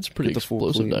 I had some pretty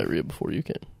explosive diarrhea before you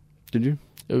came. Did you?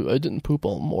 I didn't poop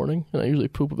all morning, and I usually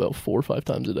poop about 4 or 5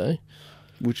 times a day.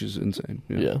 Which is insane.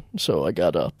 Yeah. So I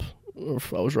got up.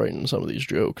 I was writing some of these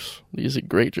jokes. These are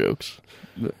great jokes.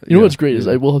 You know what's great is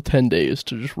I will have 10 days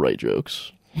to just write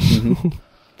jokes. Mm-hmm.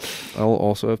 I'll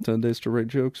also have 10 days to write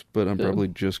jokes, but I'm probably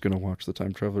just going to watch The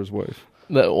Time Traveler's Wife.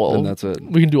 And that's it.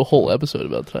 We can do a whole episode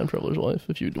about The Time Traveler's Wife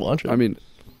if you'd watch it. I mean,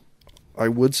 I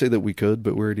would say that we could,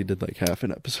 but we already did like half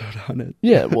an episode on it.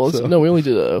 Yeah, well, so. No, we only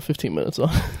did 15 minutes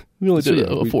on it. We only did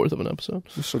a fourth of an episode.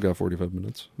 We still got 45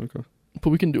 minutes. Okay.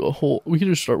 But we can do we could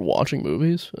just start watching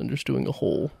movies and just doing a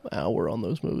whole hour on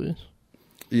those movies.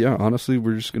 Yeah, honestly,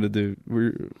 we're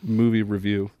movie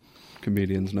review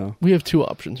comedians now. We have 2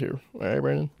 options here. All right,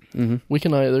 Brandon? Mm-hmm. We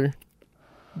can either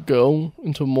go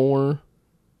into more,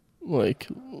 like,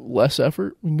 less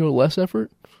effort. We can go to less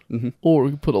effort. Mm-hmm. Or we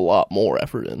can put a lot more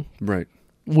effort in. Right.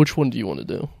 Which one do you want to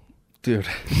do? Dude,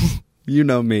 you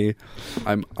know me.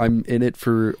 I'm in it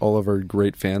for all of our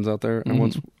great fans out there.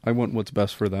 Mm-hmm. I want what's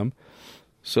best for them.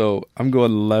 So I'm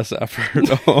going less effort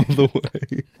all the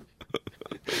way.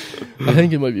 I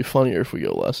think it might be funnier if we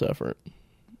go less effort.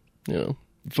 You know?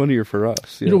 Funnier for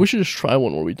us. Yeah. You know, we should just try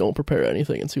one where we don't prepare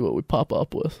anything and see what we pop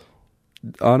up with.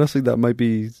 Honestly, that might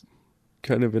be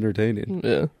kind of entertaining.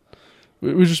 Yeah.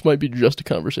 It just might be just a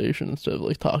conversation instead of,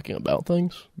 like, talking about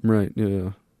things. Right,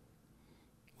 yeah.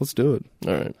 Let's do it.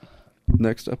 All right.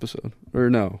 Next episode. Or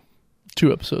no.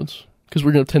 2 episodes. Because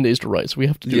we're going to have 10 days to write, so we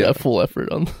have to do that full effort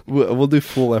on. We'll do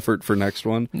full effort for next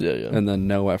one. Yeah. And then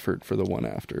no effort for the one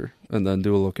after. And then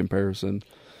do a little comparison.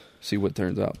 See what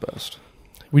turns out best.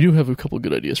 We do have a couple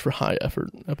good ideas for high effort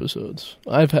episodes.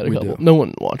 I've had a couple. No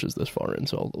one watches this far in,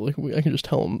 so I can just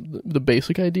tell them the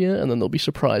basic idea, and then they'll be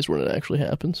surprised when it actually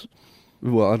happens.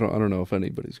 Well, I don't know if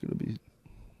anybody's going to be...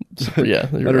 Yeah,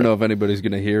 I don't know if anybody's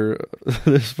going to hear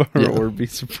this far or be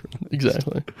surprised.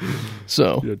 Exactly.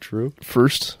 So, yeah, true.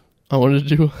 First, I wanted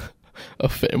to do a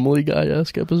Family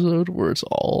Guy-esque episode where it's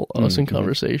all us in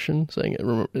conversation, saying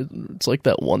it's like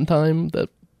that one time that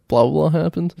blah blah blah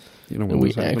happened, and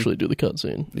we actually do the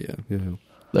cutscene. Yeah.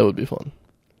 That would be fun.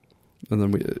 And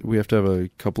then we have to have a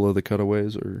couple of the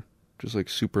cutaways or just like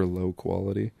super low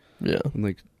quality. Yeah. And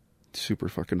like super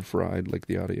fucking fried, like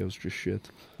the audio's just shit.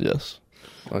 Yes.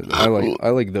 I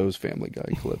like those Family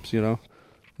Guy clips, you know?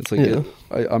 It's like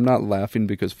I'm not laughing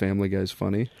because Family Guy's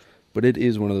funny, but it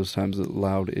is one of those times that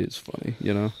loud is funny,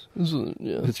 you know?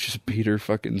 It's just Peter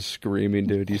fucking screaming,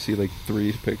 dude. You see like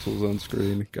 3 pixels on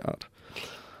screen. God.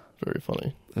 Very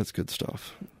funny. That's good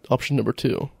stuff. Option number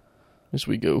 2 is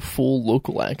we go full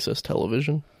local access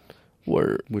television,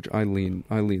 which I lean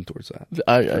towards that.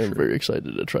 I am very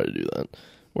excited to try to do that.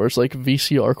 Where it's like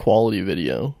VCR quality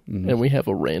video, and we have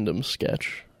a random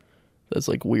sketch that's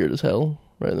like weird as hell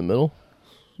right in the middle.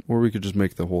 Or we could just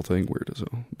make the whole thing weird as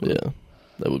hell. Yeah,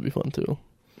 that would be fun too.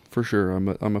 For sure,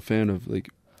 I'm a fan of like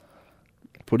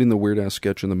putting the weird ass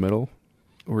sketch in the middle,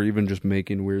 or even just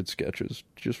making weird sketches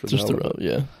just for the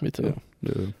yeah, me too.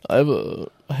 Yeah. I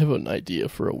have an idea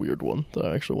for a weird one that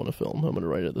I actually want to film. I'm going to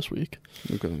write it this week.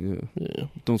 Okay, yeah. Yeah.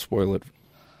 Don't spoil it.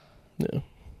 Yeah.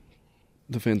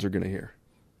 The fans are going to hear.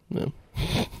 Yeah.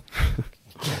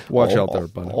 Watch out there,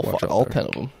 buddy. All 10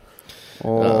 of them.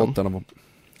 All 10 of them.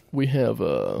 We have,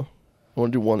 I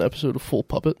want to do one episode of Full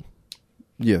Puppet.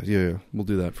 Yeah. We'll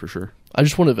do that for sure. I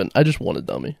just want a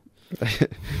dummy.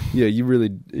 Yeah,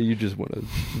 you just want a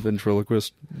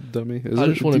ventriloquist dummy? I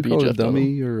just want to be a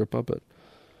dummy or a puppet?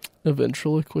 A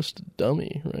ventriloquist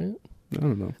dummy, right? I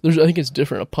don't know. I think it's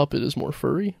different. A puppet is more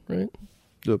furry, right?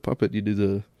 The puppet, you do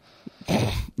the...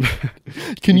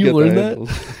 Can you learn that?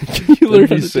 Can you learn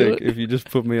how to sick do it? If you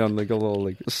just put me on like a little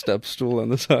like step stool on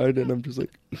the side and I'm just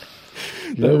like...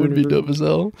 That would be dope as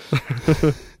hell.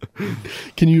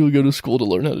 Can you go to school to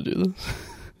learn how to do this?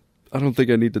 I don't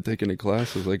think I need to take any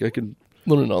classes. Like I can...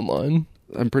 Learn it online?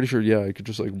 I'm pretty sure, yeah, I could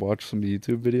just like watch some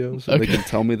YouTube videos and they can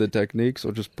tell me the techniques.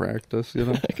 I'll just practice, you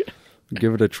know? Okay.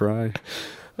 Give it a try.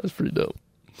 That's pretty dope.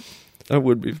 That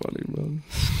would be funny, man.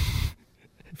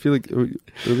 I feel like are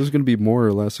those going to be more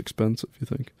or less expensive, you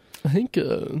think? I think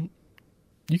I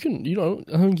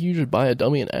think you just buy a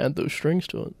dummy and add those strings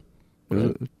to it.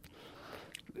 Right?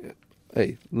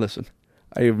 Hey, listen.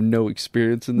 I have no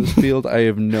experience in this field. I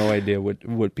have no idea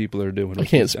what people are doing. I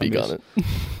can't speak on it.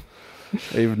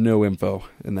 I have no info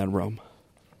in that realm.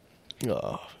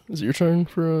 Is it your turn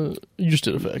for you just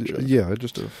did a fact joke. Yeah, I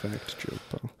just did a fact joke,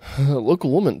 pal. A local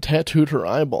woman tattooed her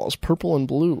eyeballs purple and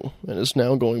blue and is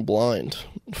now going blind.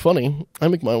 Funny, I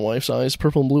make my wife's eyes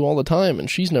purple and blue all the time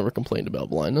and she's never complained about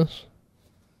blindness.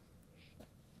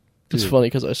 It's funny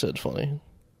because I said funny.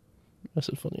 I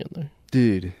said funny in there.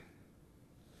 Dude.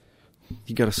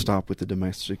 You gotta stop with the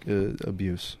domestic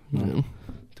abuse. Yeah.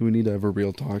 Do we need to have a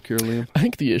real talk here, Liam? I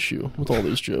think the issue with all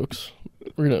these jokes,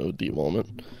 we're gonna OD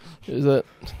moment, is that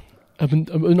I've been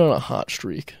on a hot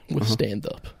streak with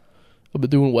stand-up. I've been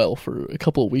doing well for a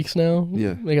couple of weeks now.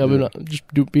 Yeah. Like I've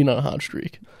been being on a hot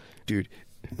streak. Dude,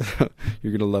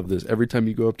 you're gonna love this. Every time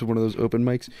you go up to one of those open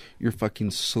mics, you're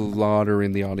fucking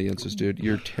slaughtering the audiences, dude.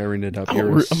 You're tearing it up.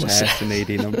 You're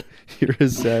assassinating them. You're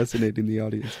assassinating the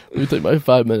audience. Let me tell you, my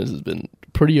 5 minutes has been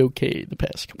pretty okay the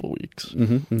past couple of weeks.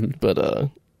 But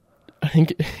I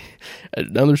think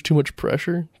now there's too much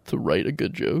pressure to write a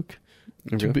good joke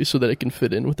so that it can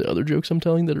fit in with the other jokes I'm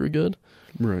telling that are good.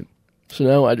 Right. So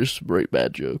now I just write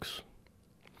bad jokes.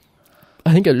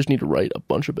 I think I just need to write a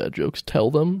bunch of bad jokes,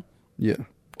 tell them,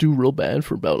 do real bad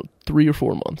for about 3 or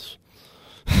 4 months.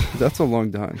 That's a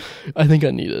long time. I think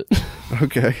I need it.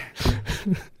 Okay.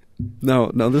 No,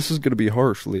 this is going to be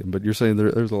harsh, Liam, but you're saying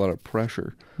there's a lot of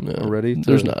pressure already?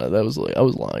 There's not. That was I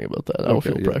was lying about that. I don't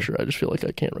feel pressure. I just feel like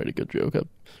I can't write a good joke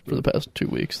for the past 2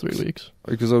 weeks, 3 weeks.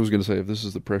 Because I was going to say, if this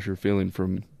is the pressure feeling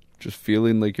from just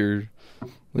feeling like you're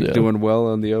doing well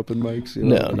on the open mics. You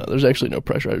know? No, there's actually no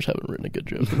pressure. I just haven't written a good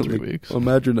joke in 3 weeks.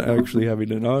 Imagine actually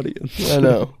having an audience. I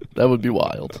know. That would be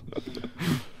wild.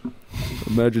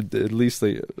 Imagine at least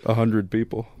 100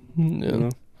 people. Yeah. You know?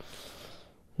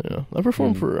 Yeah. I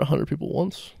performed for 100 people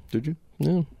once. Did you?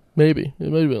 Yeah. Maybe. It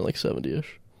might have been like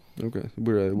 70-ish. Okay.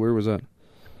 Where was that?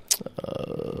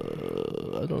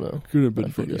 I don't know. Could have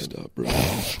been pretty stop, bro.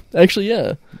 Actually,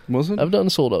 yeah. Was it? I've done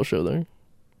a sold-out show there.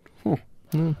 Huh.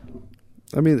 Yeah.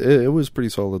 I mean, it was pretty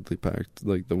solidly packed.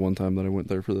 Like the one time that I went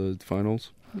there for the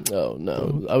finals. Oh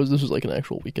no, this was like an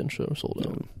actual weekend show, sold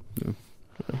out.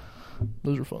 Yeah.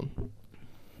 Those were fun.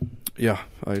 Yeah,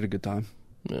 I had a good time.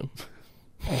 Yeah.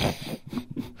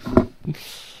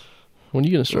 When are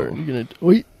you gonna start? You're gonna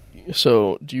wait.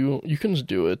 So you can just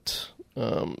do it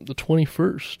the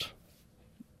 21st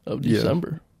of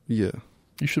December. Yeah.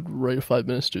 You should write a 5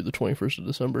 minutes to the 21st of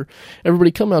December.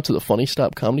 Everybody come out to the Funny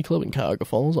Stop Comedy Club in Cuyahoga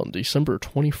Falls on December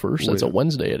 21st. That's a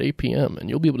Wednesday at 8 p.m. And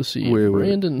you'll be able to see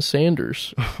Brandon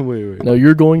Sanders. Wait. Now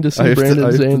you're going to see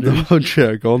Brandon Sanders. Oh,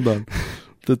 check. Hold on.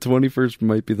 The 21st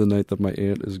might be the night that my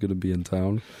aunt is going to be in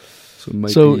town.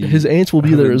 So his aunts will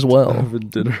be there as well. Having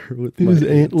dinner with his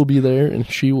aunt will be there, and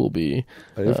she will be.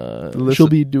 She'll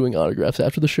be doing autographs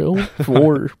after the show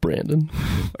for Brandon.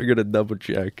 I gotta double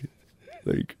check.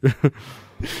 Like,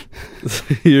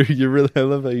 you really. I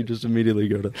love how you just immediately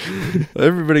go to.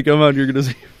 Everybody, come on! You're gonna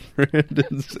see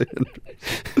Brandon Sanders.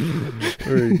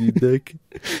 All right, you dick.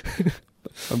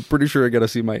 I'm pretty sure I gotta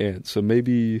see my aunt. So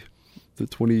maybe the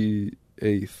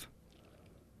 28th.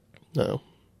 No.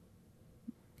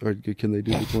 Or can they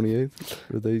do the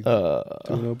 28th? Are they do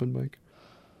an open mic?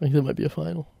 I think that might be a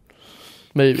final.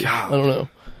 Maybe. God. I don't know.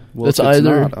 Well, it's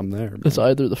either not, I'm there. It's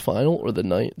either the final or the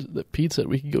night that Pete said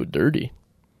we could go dirty.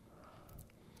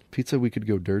 Pete said we could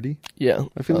go dirty? Yeah.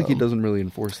 I feel like he doesn't really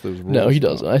enforce those rules. No, he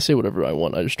doesn't. I say whatever I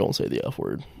want. I just don't say the F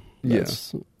word.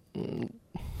 Yes.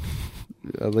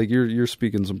 Like you're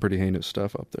speaking some pretty heinous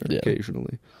stuff up there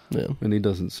occasionally. Yeah. And he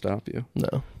doesn't stop you.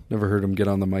 No. Never heard him get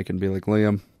on the mic and be like,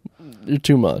 Liam, you're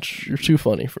too much. You're too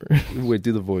funny for... Wait,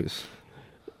 do the voice.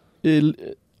 There's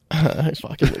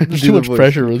too much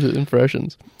pressure with the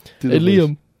impressions. Hey,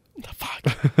 Liam. Fuck.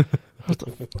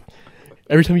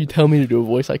 Every time you tell me to do a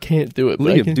voice, I can't do it.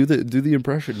 Liam, do the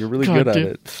impression. You're really good at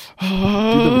it. Do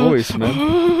the voice,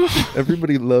 man.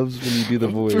 Everybody loves when you do the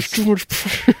voice. There's too much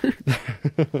pressure.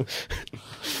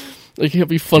 You can't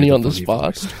be funny on the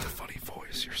spot. Do the funny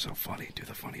voice. You're so funny. Do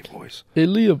the funny voice. Hey,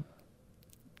 Liam.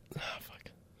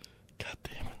 Fuck. God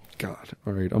damn it. God.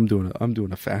 All right, I'm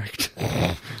doing a fact.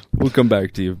 We'll come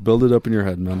back to you. Build it up in your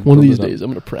head, man. One of these days, I'm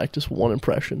going to practice one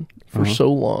impression for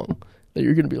so long that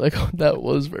you're going to be like, oh, that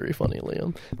was very funny,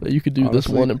 Liam. That you could do this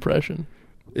one impression.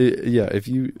 If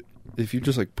you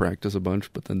just like practice a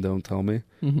bunch, but then don't tell me,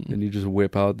 and you just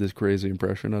whip out this crazy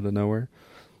impression out of nowhere,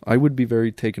 I would be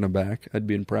very taken aback. I'd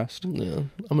be impressed. Yeah,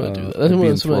 I'm going to do that. That's what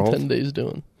I spent 10 days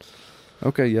doing.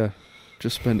 Okay, yeah.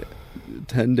 Just spend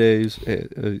 10 days,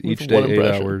 each day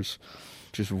 8 hours,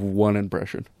 just one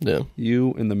impression. Yeah.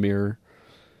 You in the mirror.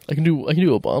 I can do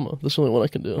Obama. That's the only one I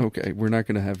can do. Okay, we're not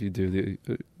going to have you do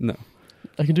the... no.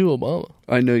 I can do Obama.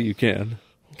 I know you can.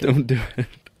 Okay. Don't do it.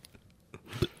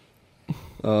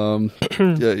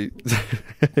 Yeah.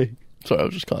 Sorry, I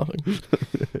was just coughing.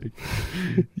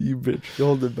 You bitch.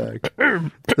 Hold it back.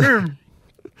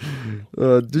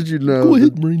 Did you know... Go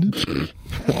ahead, Brandon.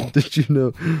 Did you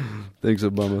know... Thanks,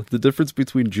 Obama. The difference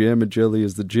between jam and jelly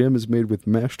is the jam is made with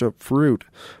mashed up fruit,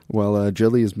 while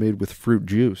jelly is made with fruit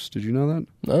juice. Did you know that?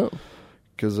 No.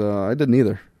 Because I didn't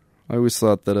either. I always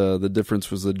thought that the difference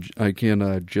was that I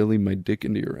can jelly my dick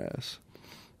into your ass.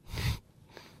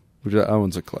 Which that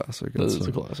one's a classic. That is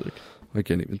a classic. I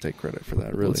can't even take credit for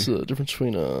that, really. What's the difference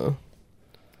between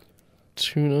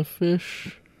tuna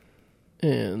fish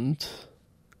and...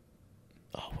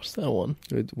 Oh, what's that one?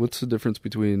 What's the difference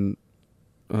between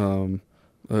a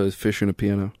fish and a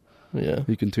piano? Yeah.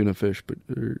 You can tune a fish, but...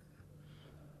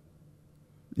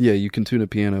 yeah, you can tune a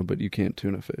piano, but you can't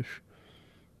tune a fish.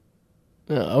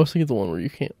 Yeah, I was thinking the one where you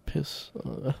can't piss.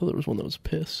 I thought there was one that was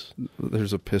piss.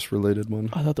 There's a piss-related one?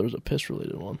 I thought there was a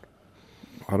piss-related one.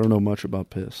 I don't know much about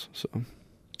piss, so...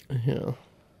 Yeah.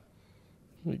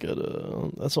 We got,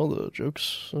 that's all the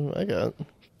jokes I got.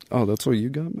 Oh, that's what you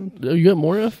got, man? You got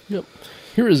more, F? Yep.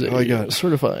 Here is a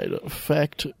certified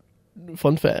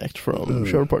fun fact from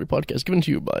Shower Party Podcast, given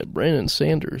to you by Brandon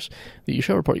Sanders. The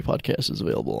Shower Party Podcast is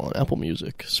available on Apple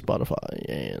Music, Spotify,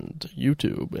 and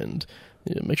YouTube, and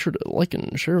make sure to like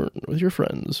and share it with your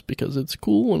friends, because it's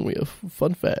cool and we have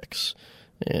fun facts.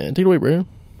 And take it away, Brandon.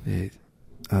 Hey,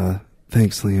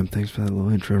 thanks, Liam. Thanks for that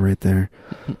little intro right there.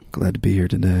 Glad to be here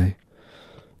today.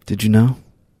 Did you know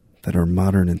that our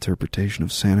modern interpretation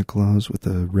of Santa Claus with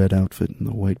the red outfit and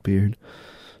the white beard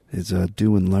is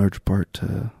due in large part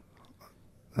to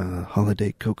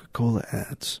holiday Coca-Cola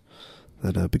ads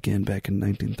that began back in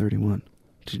 1931.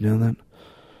 Did you know that?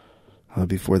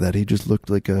 Before that, he just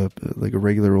looked like a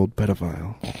regular old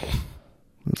pedophile.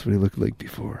 That's what he looked like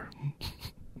before.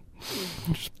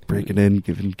 Just breaking in,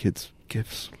 giving kids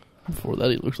gifts. Before that,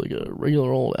 he looks like a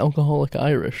regular old alcoholic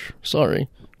Irish. Sorry,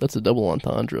 that's a double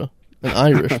entendre. An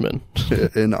Irishman.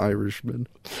 An Irishman.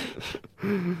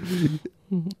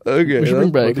 Okay. We should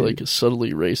bring back like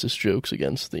subtly racist jokes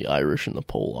against the Irish and the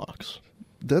Polacks.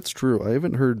 That's true. I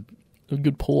haven't heard a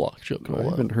good Polak joke in a while.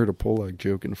 I haven't heard a Polak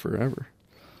joke in forever.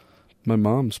 My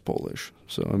mom's Polish,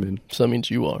 so I mean. So that means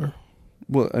you are.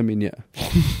 Well, I mean, yeah.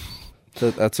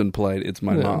 That's implied. It's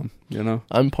my mom, you know?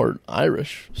 I'm part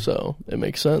Irish, so it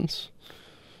makes sense.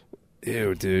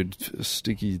 Ew, dude.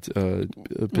 Stinky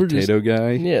potato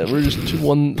guy. Yeah, we're just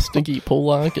one stinky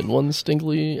Polak and one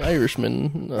stinky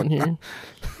Irishman on here.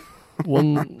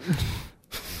 One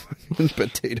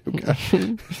potato guy.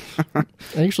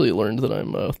 I actually learned that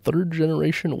I'm a third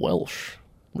generation Welsh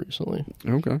recently.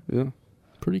 Okay, yeah.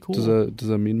 Pretty cool. Does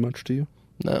that mean much to you?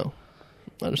 No.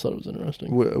 I just thought it was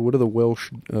interesting. What are the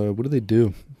Welsh, what do they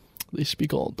do? They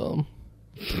speak all dumb.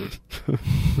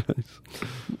 Nice.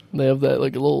 They have that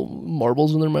like little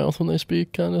marbles in their mouth when they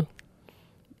speak, kind of.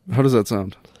 How does that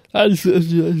sound? Kind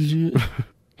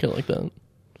of like that.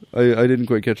 I didn't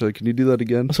quite catch that. Can you do that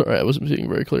again? Sorry, I wasn't speaking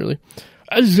very clearly.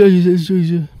 Oh,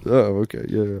 okay.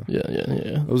 Yeah. Yeah.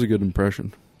 That was a good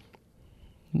impression.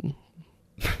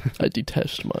 I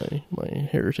detest my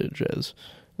heritage as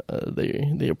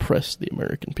they oppressed the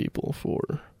American people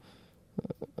for.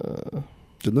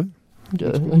 Did they?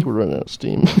 Yeah, I think we're running out of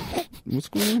steam. What's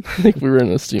going on? I think we ran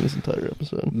out of steam this entire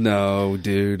episode. No,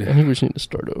 dude. I think we just need to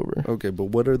start over. Okay, but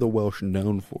what are the Welsh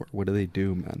known for? What do they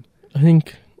do, man? I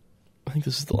think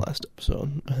this is the last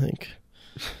episode. I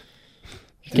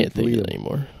can't think of it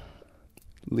anymore.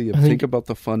 Liam, think about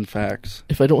the fun facts.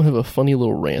 If I don't have a funny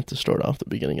little rant to start off the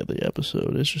beginning of the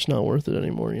episode, it's just not worth it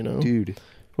anymore, you know? Dude.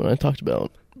 When I talked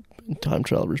about time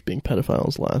travelers being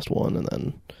pedophiles last one, and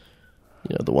then,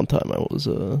 you know, the one time I was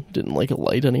didn't like a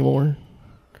light anymore.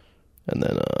 And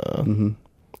then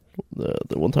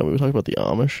the one time we were talking about the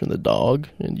Amish and the dog,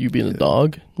 and you being a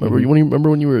dog. Remember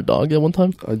when you were a dog that one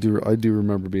time? I do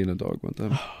remember being a dog one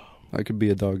time. I could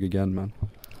be a dog again, man.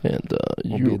 And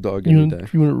I'll be a dog any day.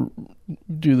 You want to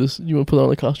do this? You want to put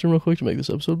on a costume real quick to make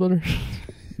this episode better?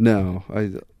 No,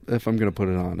 if I'm gonna put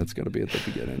it on, it's gonna be at the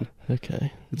beginning.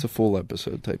 Okay. It's a full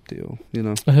episode type deal, you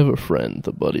know. I have a friend,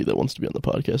 a buddy, that wants to be on the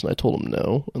podcast, and I told him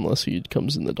no, unless he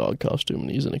comes in the dog costume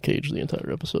and he's in a cage the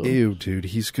entire episode. Ew, dude,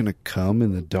 he's gonna come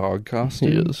in the dog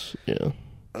costume? He is, yeah.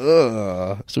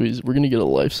 Ugh. So we're gonna get a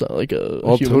life-size, like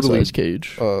a human-sized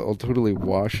cage. I'll totally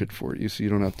wash it for you, so you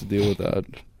don't have to deal with that.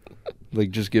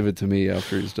 Like, just give it to me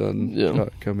after he's done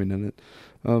coming in it.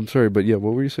 Sorry, but yeah,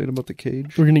 what were you saying about the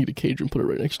cage? We're going to get a cage and put it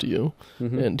right next to you,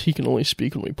 and he can only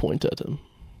speak when we point at him.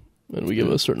 And we give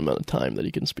a certain amount of time that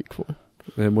he can speak for.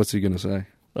 And what's he going to say?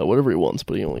 Whatever he wants,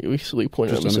 but we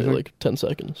point at him and say, like, 10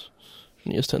 seconds.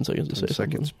 And he has 10 seconds to say 10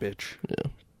 seconds, bitch.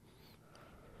 Yeah.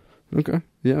 Okay.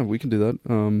 Yeah, we can do that.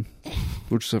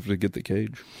 We'll just have to get the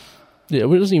cage. Yeah,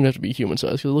 but it doesn't even have to be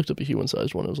human-sized, because I looked up a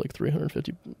human-sized one. It was like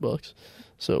 $350.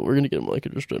 So we're going to get him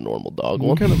like just a normal dog one.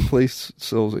 What kind of place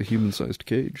sells a human-sized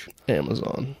cage?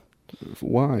 Amazon.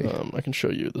 Why? I can show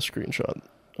you the screenshot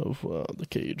of the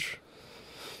cage.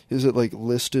 Is it like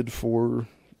listed for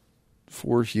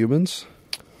humans?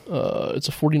 It's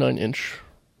a 49-inch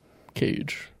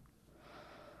cage.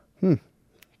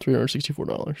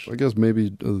 $364. I guess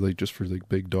maybe like just for like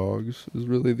big dogs is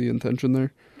really the intention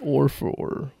there. Or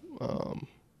for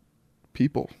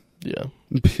people. Yeah.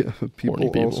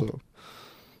 People also.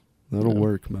 That'll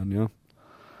work, man, yeah.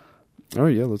 All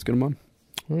right, yeah, let's get him on.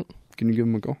 All right. Can you give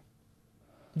him a call?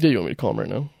 Yeah, you want me to call him right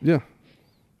now? Yeah.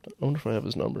 I wonder if I have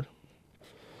his number.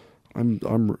 I'm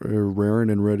raring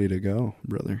and ready to go,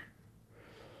 brother.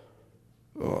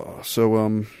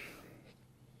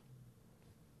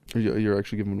 You're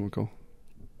actually giving him a call?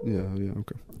 Yeah,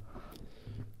 okay.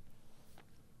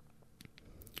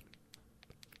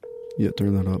 Yeah,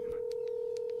 turn that up.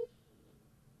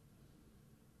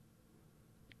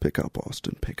 Pick up,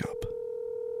 Austin, pick up.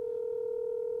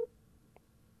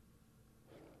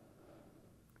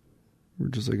 We're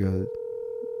just like a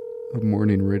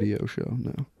morning radio show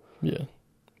now. Yeah.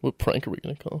 What prank are we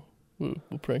going to call?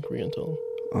 What prank are we going to tell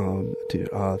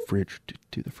him? Fridge.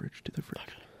 Do the fridge.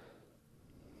 Okay.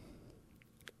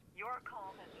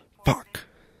 Fuck.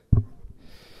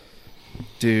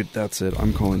 Dude, that's it.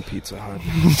 I'm calling Pizza Hut.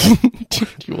 Do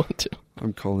you want to?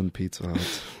 I'm calling Pizza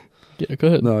Hut. Yeah, go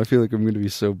ahead. No, I feel like I'm going to be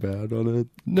so bad on it.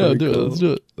 No, do it. Let's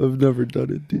do it. I've never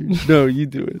done it, dude. No, you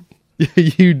do it.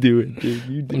 You do it,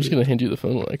 dude. I'm just going to hand you the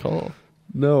phone when I call.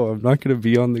 No, I'm not going to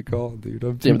be on the call, dude.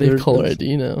 Damn, they have caller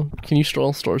ID now. Can you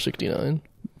star 69?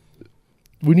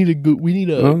 We need a Google.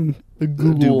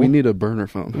 Dude, we need a burner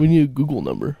phone. We need a Google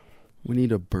number. We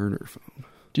need a burner phone.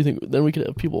 Do you think then we could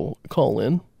have people call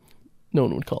in? No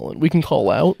one would call in. We can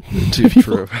call out. Dude,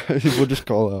 true. We'll just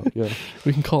call out, yeah.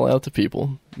 We can call out to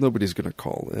people. Nobody's going to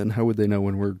call in. How would they know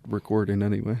when we're recording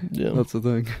anyway? Yeah. That's the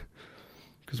thing.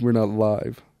 Because we're not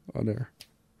live on air.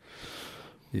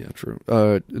 Yeah, true.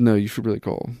 No, you should really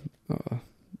call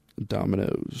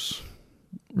Domino's.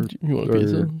 You want a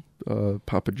pizza?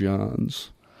 Papa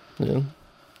John's. Yeah.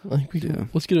 I think we can. Yeah.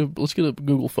 Let's get a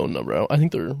Google phone number out. I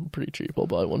think they're pretty cheap. I'll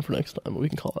buy one for next time. We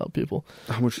can call out people.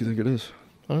 How much do you think it is?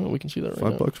 I don't know. We can see that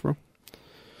right now. $5, bro.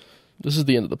 This is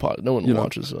the end of the pod. No one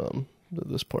watches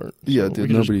this part. So yeah, dude.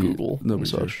 Nobody. Google and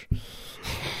such.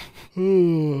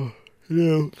 Oh,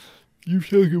 yeah. You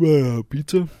talking about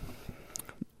pizza?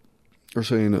 Or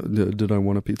saying, did I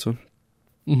want a pizza?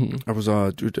 Mm-hmm. I was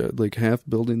like half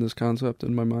building this concept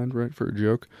in my mind, right, for a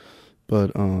joke,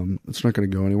 but it's not going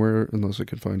to go anywhere unless I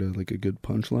can find a good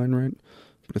punchline, right?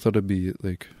 But I thought it'd be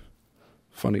like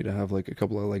funny to have like a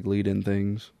couple of like lead-in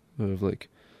things of like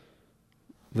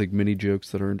mini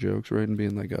jokes that aren't jokes, right? And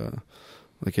being like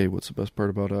hey, what's the best part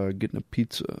about getting a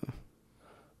pizza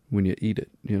when you eat it,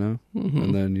 you know? Mm-hmm.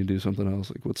 And then you do something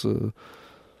else like what's the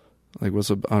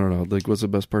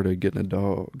best part of getting a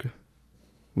dog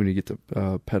when you get to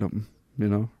pet him, you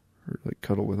know, or like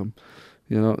cuddle with him,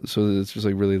 you know? So it's just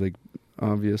like really like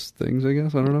obvious things, I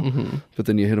guess. I don't know. Mm-hmm. But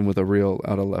then you hit him with a real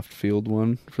out of left field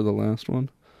one for the last one.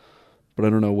 But I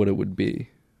don't know what it would be.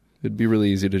 It'd be really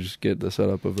easy to just get the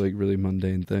setup of like really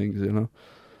mundane things, you know?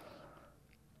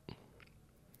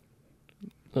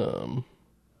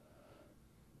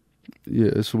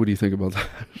 Yeah, so what do you think about that?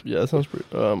 Yeah, that sounds pretty...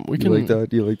 You like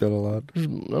that? You like that a lot? There's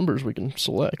numbers we can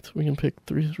select. We can pick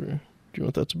 3. Do you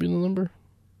want that to be the number?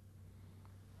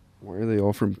 Why are they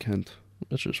all from Kent?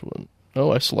 That's just one.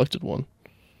 Oh, I selected one.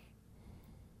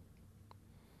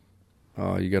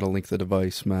 Oh, you gotta link the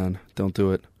device, man. Don't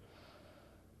do it.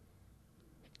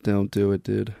 Don't do it,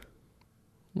 dude.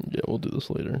 Yeah, we'll do this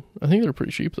later. I think they're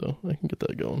pretty cheap, though. I can get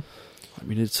that going. I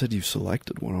mean, it said you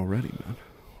selected one already, man.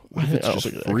 What if it's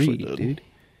just free, dude?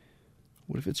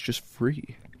 What if it's just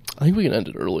free? I think we can end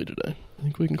it early today. I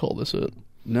think we can call this it.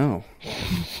 No.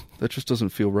 That just doesn't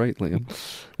feel right, Liam.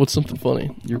 What's something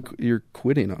funny? You're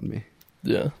quitting on me.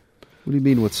 Yeah. What do you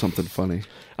mean, what's something funny?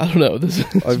 I don't know. This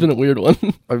has been a weird one.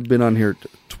 I've been on here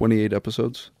 28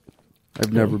 episodes.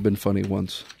 I've never been funny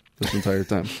once this entire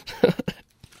time.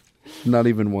 Not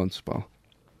even once, pal.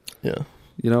 Yeah.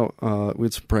 You know, we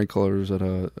had some prank callers at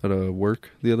a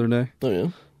work the other day. Oh, yeah?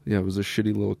 Yeah, it was a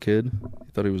shitty little kid.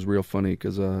 He thought he was real funny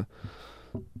because I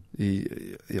don't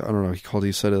know,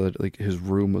 he said that like his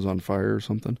room was on fire or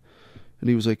something. And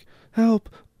he was like, help,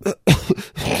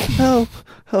 help,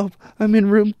 I'm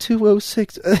in room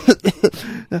 206.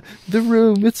 The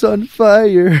room, it's on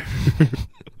fire.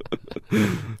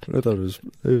 I thought it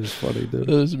was funny, dude.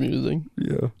 That was amusing.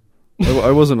 Yeah.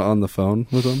 I wasn't on the phone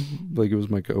with him, like it was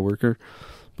my coworker,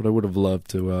 but I would have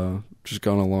loved to just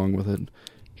gone along with it.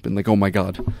 Been like, oh my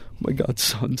god,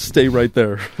 son, stay right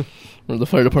there. Or the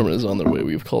fire department is on their way.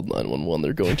 We've called 911.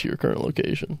 They're going to your current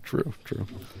location. True.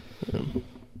 Yeah.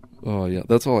 Oh yeah,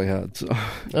 that's all I had. So.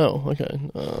 Oh, okay.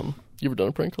 You ever done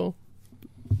a prank call?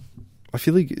 I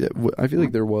feel like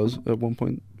there was at one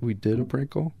point we did a prank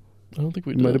call. I don't think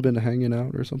we did. Might have been hanging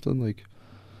out or something like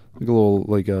a little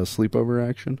sleepover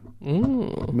action.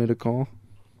 Made a call.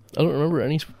 I don't remember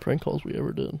any prank calls we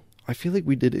ever did. I feel like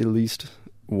we did at least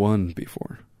one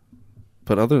before,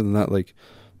 but other than that, like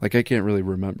I can't really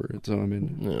remember it. So I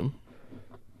mean, yeah.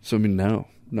 So I mean, no,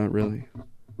 not really.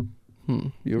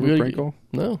 You ever prank call?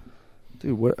 No,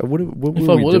 dude. What if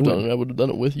I would have done it, I would have done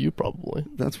it with you probably.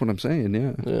 That's what I'm saying.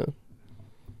 Yeah. Yeah.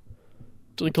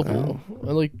 Did a couple.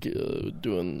 I like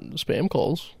doing spam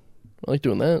calls. I like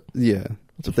doing that. Yeah,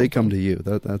 if they come to you,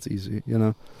 that's easy. You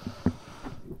know,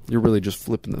 you're really just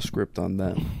flipping the script on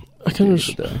them. I kind of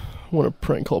just want to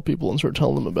prank call people and start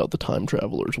telling them about the time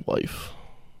traveler's wife.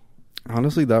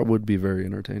 Honestly, that would be very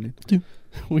entertaining. Dude,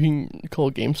 we can call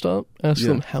GameStop, ask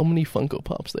them how many Funko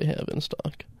Pops they have in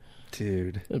stock.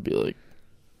 Dude. It'd be like...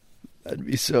 That'd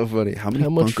be so funny. How many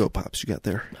Funko Pops you got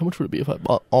there? How much would it be if I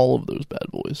bought all of those bad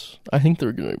boys? I think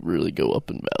they're going to really go up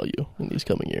in value in these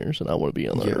coming years, and I want to be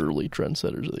on the early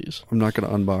trendsetters of these. I'm not going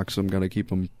to unbox them. Got to keep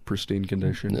them pristine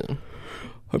condition. Yeah.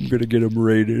 I'm going to get them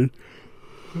rated.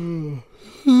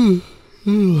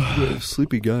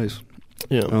 Sleepy guys.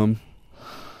 Yeah.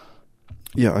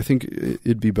 Yeah, I think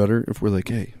it'd be better if we're like,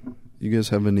 hey, you guys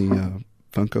have any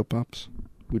Funko Pops?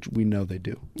 Which we know they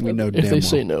do. We know if they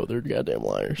say no, they're goddamn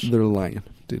liars. They're lying,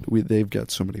 dude. They've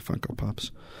got so many Funko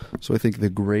Pops. So I think the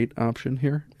great option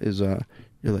here is you're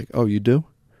like, oh, you do?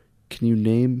 Can you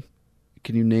name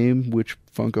which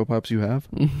Funko Pops you have?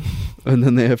 And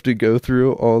then they have to go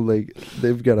through all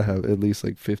they've got to have at least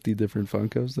 50 different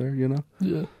Funkos there, you know?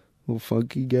 Yeah. Little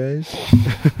funky guys.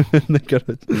 And they got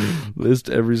to list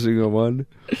every single one.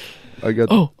 I got.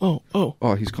 Oh,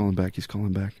 he's calling back.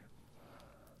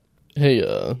 Hey,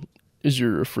 is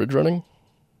your fridge running?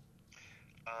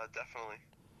 Definitely.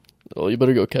 Oh, you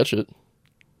better go catch it.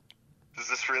 Is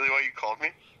this really why you called me?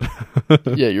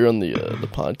 Yeah, you're on the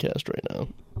podcast right now.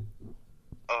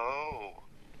 Oh.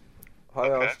 Hi,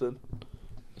 okay. Austin.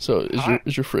 So,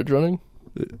 is your fridge running?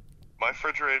 My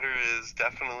refrigerator is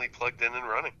definitely plugged in and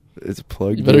running. It's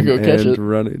plugged you better in go catch and it.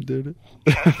 running, dude.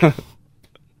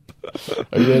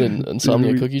 Are you at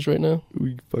Insomnia Cookies right now?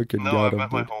 We fucking No, got I'm him,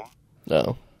 at my dude. home.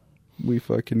 No. We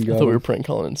fucking got I thought we him. were prank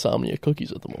calling Insomnia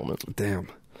Cookies at the moment. Damn.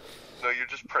 No, you're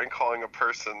just prank calling a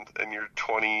person, and you're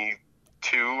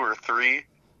 22 or 3.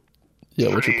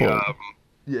 Yeah, what's your point?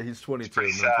 Yeah, he's 22.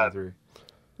 pretty sad.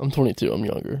 I'm 22. I'm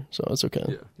younger, so it's okay.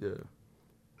 Yeah.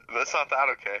 That's not that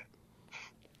okay.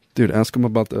 Dude, ask him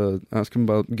about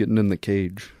getting in the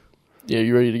cage. Yeah,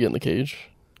 you ready to get in the cage?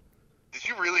 Did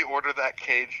you really order that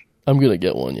cage? I'm gonna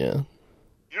get one. Yeah.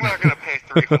 You're not gonna pay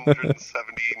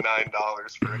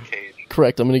 $379 for a cage.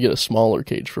 Correct. I'm gonna get a smaller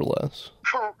cage for less.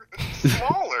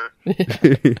 Smaller.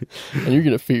 And you're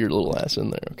gonna fit your little ass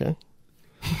in there, okay?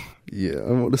 Yeah,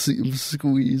 I want to see him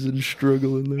squeeze and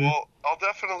struggle in there. Well, I'll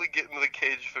definitely get into the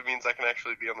cage if it means I can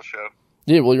actually be on the show.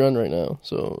 Yeah, well, you're on right now.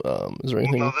 So, is there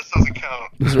anything? Well, no, this doesn't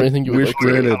count. Is there anything you would Wish like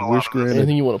granted. to? Wish granted.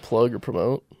 Anything you want to plug or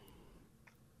promote?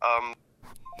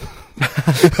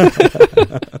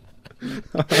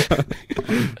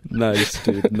 Nice,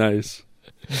 dude. Nice.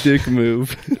 Dick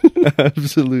move.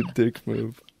 Absolute dick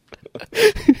move.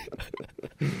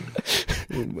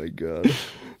 Oh my god.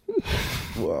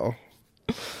 Wow.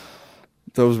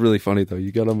 That was really funny though.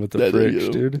 You got him with the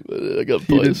fridge, dude. I got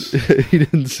bites. He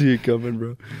didn't see it coming,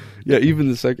 bro. Yeah, even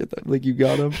the second time, like you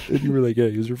got him, and you were like,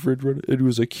 "Hey, is your fridge running?" And he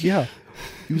was like, "Yeah."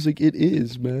 He was like, "It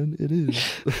is, man. It is."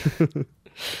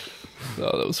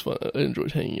 Oh, that was fun. I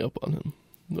enjoyed hanging up on him.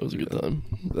 That was a good time.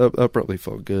 That probably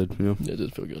felt good. You know? Yeah, it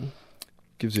did feel good.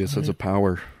 Gives you a sense of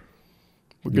power.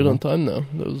 We're good on time now.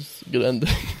 That was a good ending.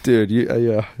 Dude,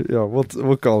 yeah.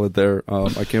 We'll call it there.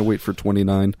 I can't wait for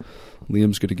 29.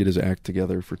 Liam's going to get his act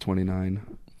together for 29.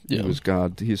 Yeah.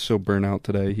 He's so burnt out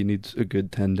today. He needs a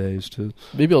good 10 days to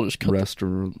maybe I'll just rest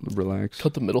and relax.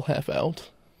 Cut the middle half out.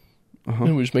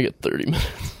 And we just make it 30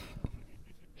 minutes.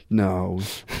 No.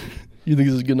 You think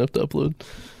this is good enough to upload?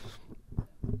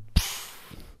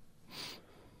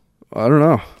 I don't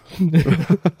know.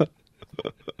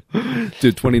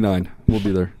 Dude, 29. We'll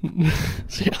be there.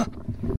 Yeah.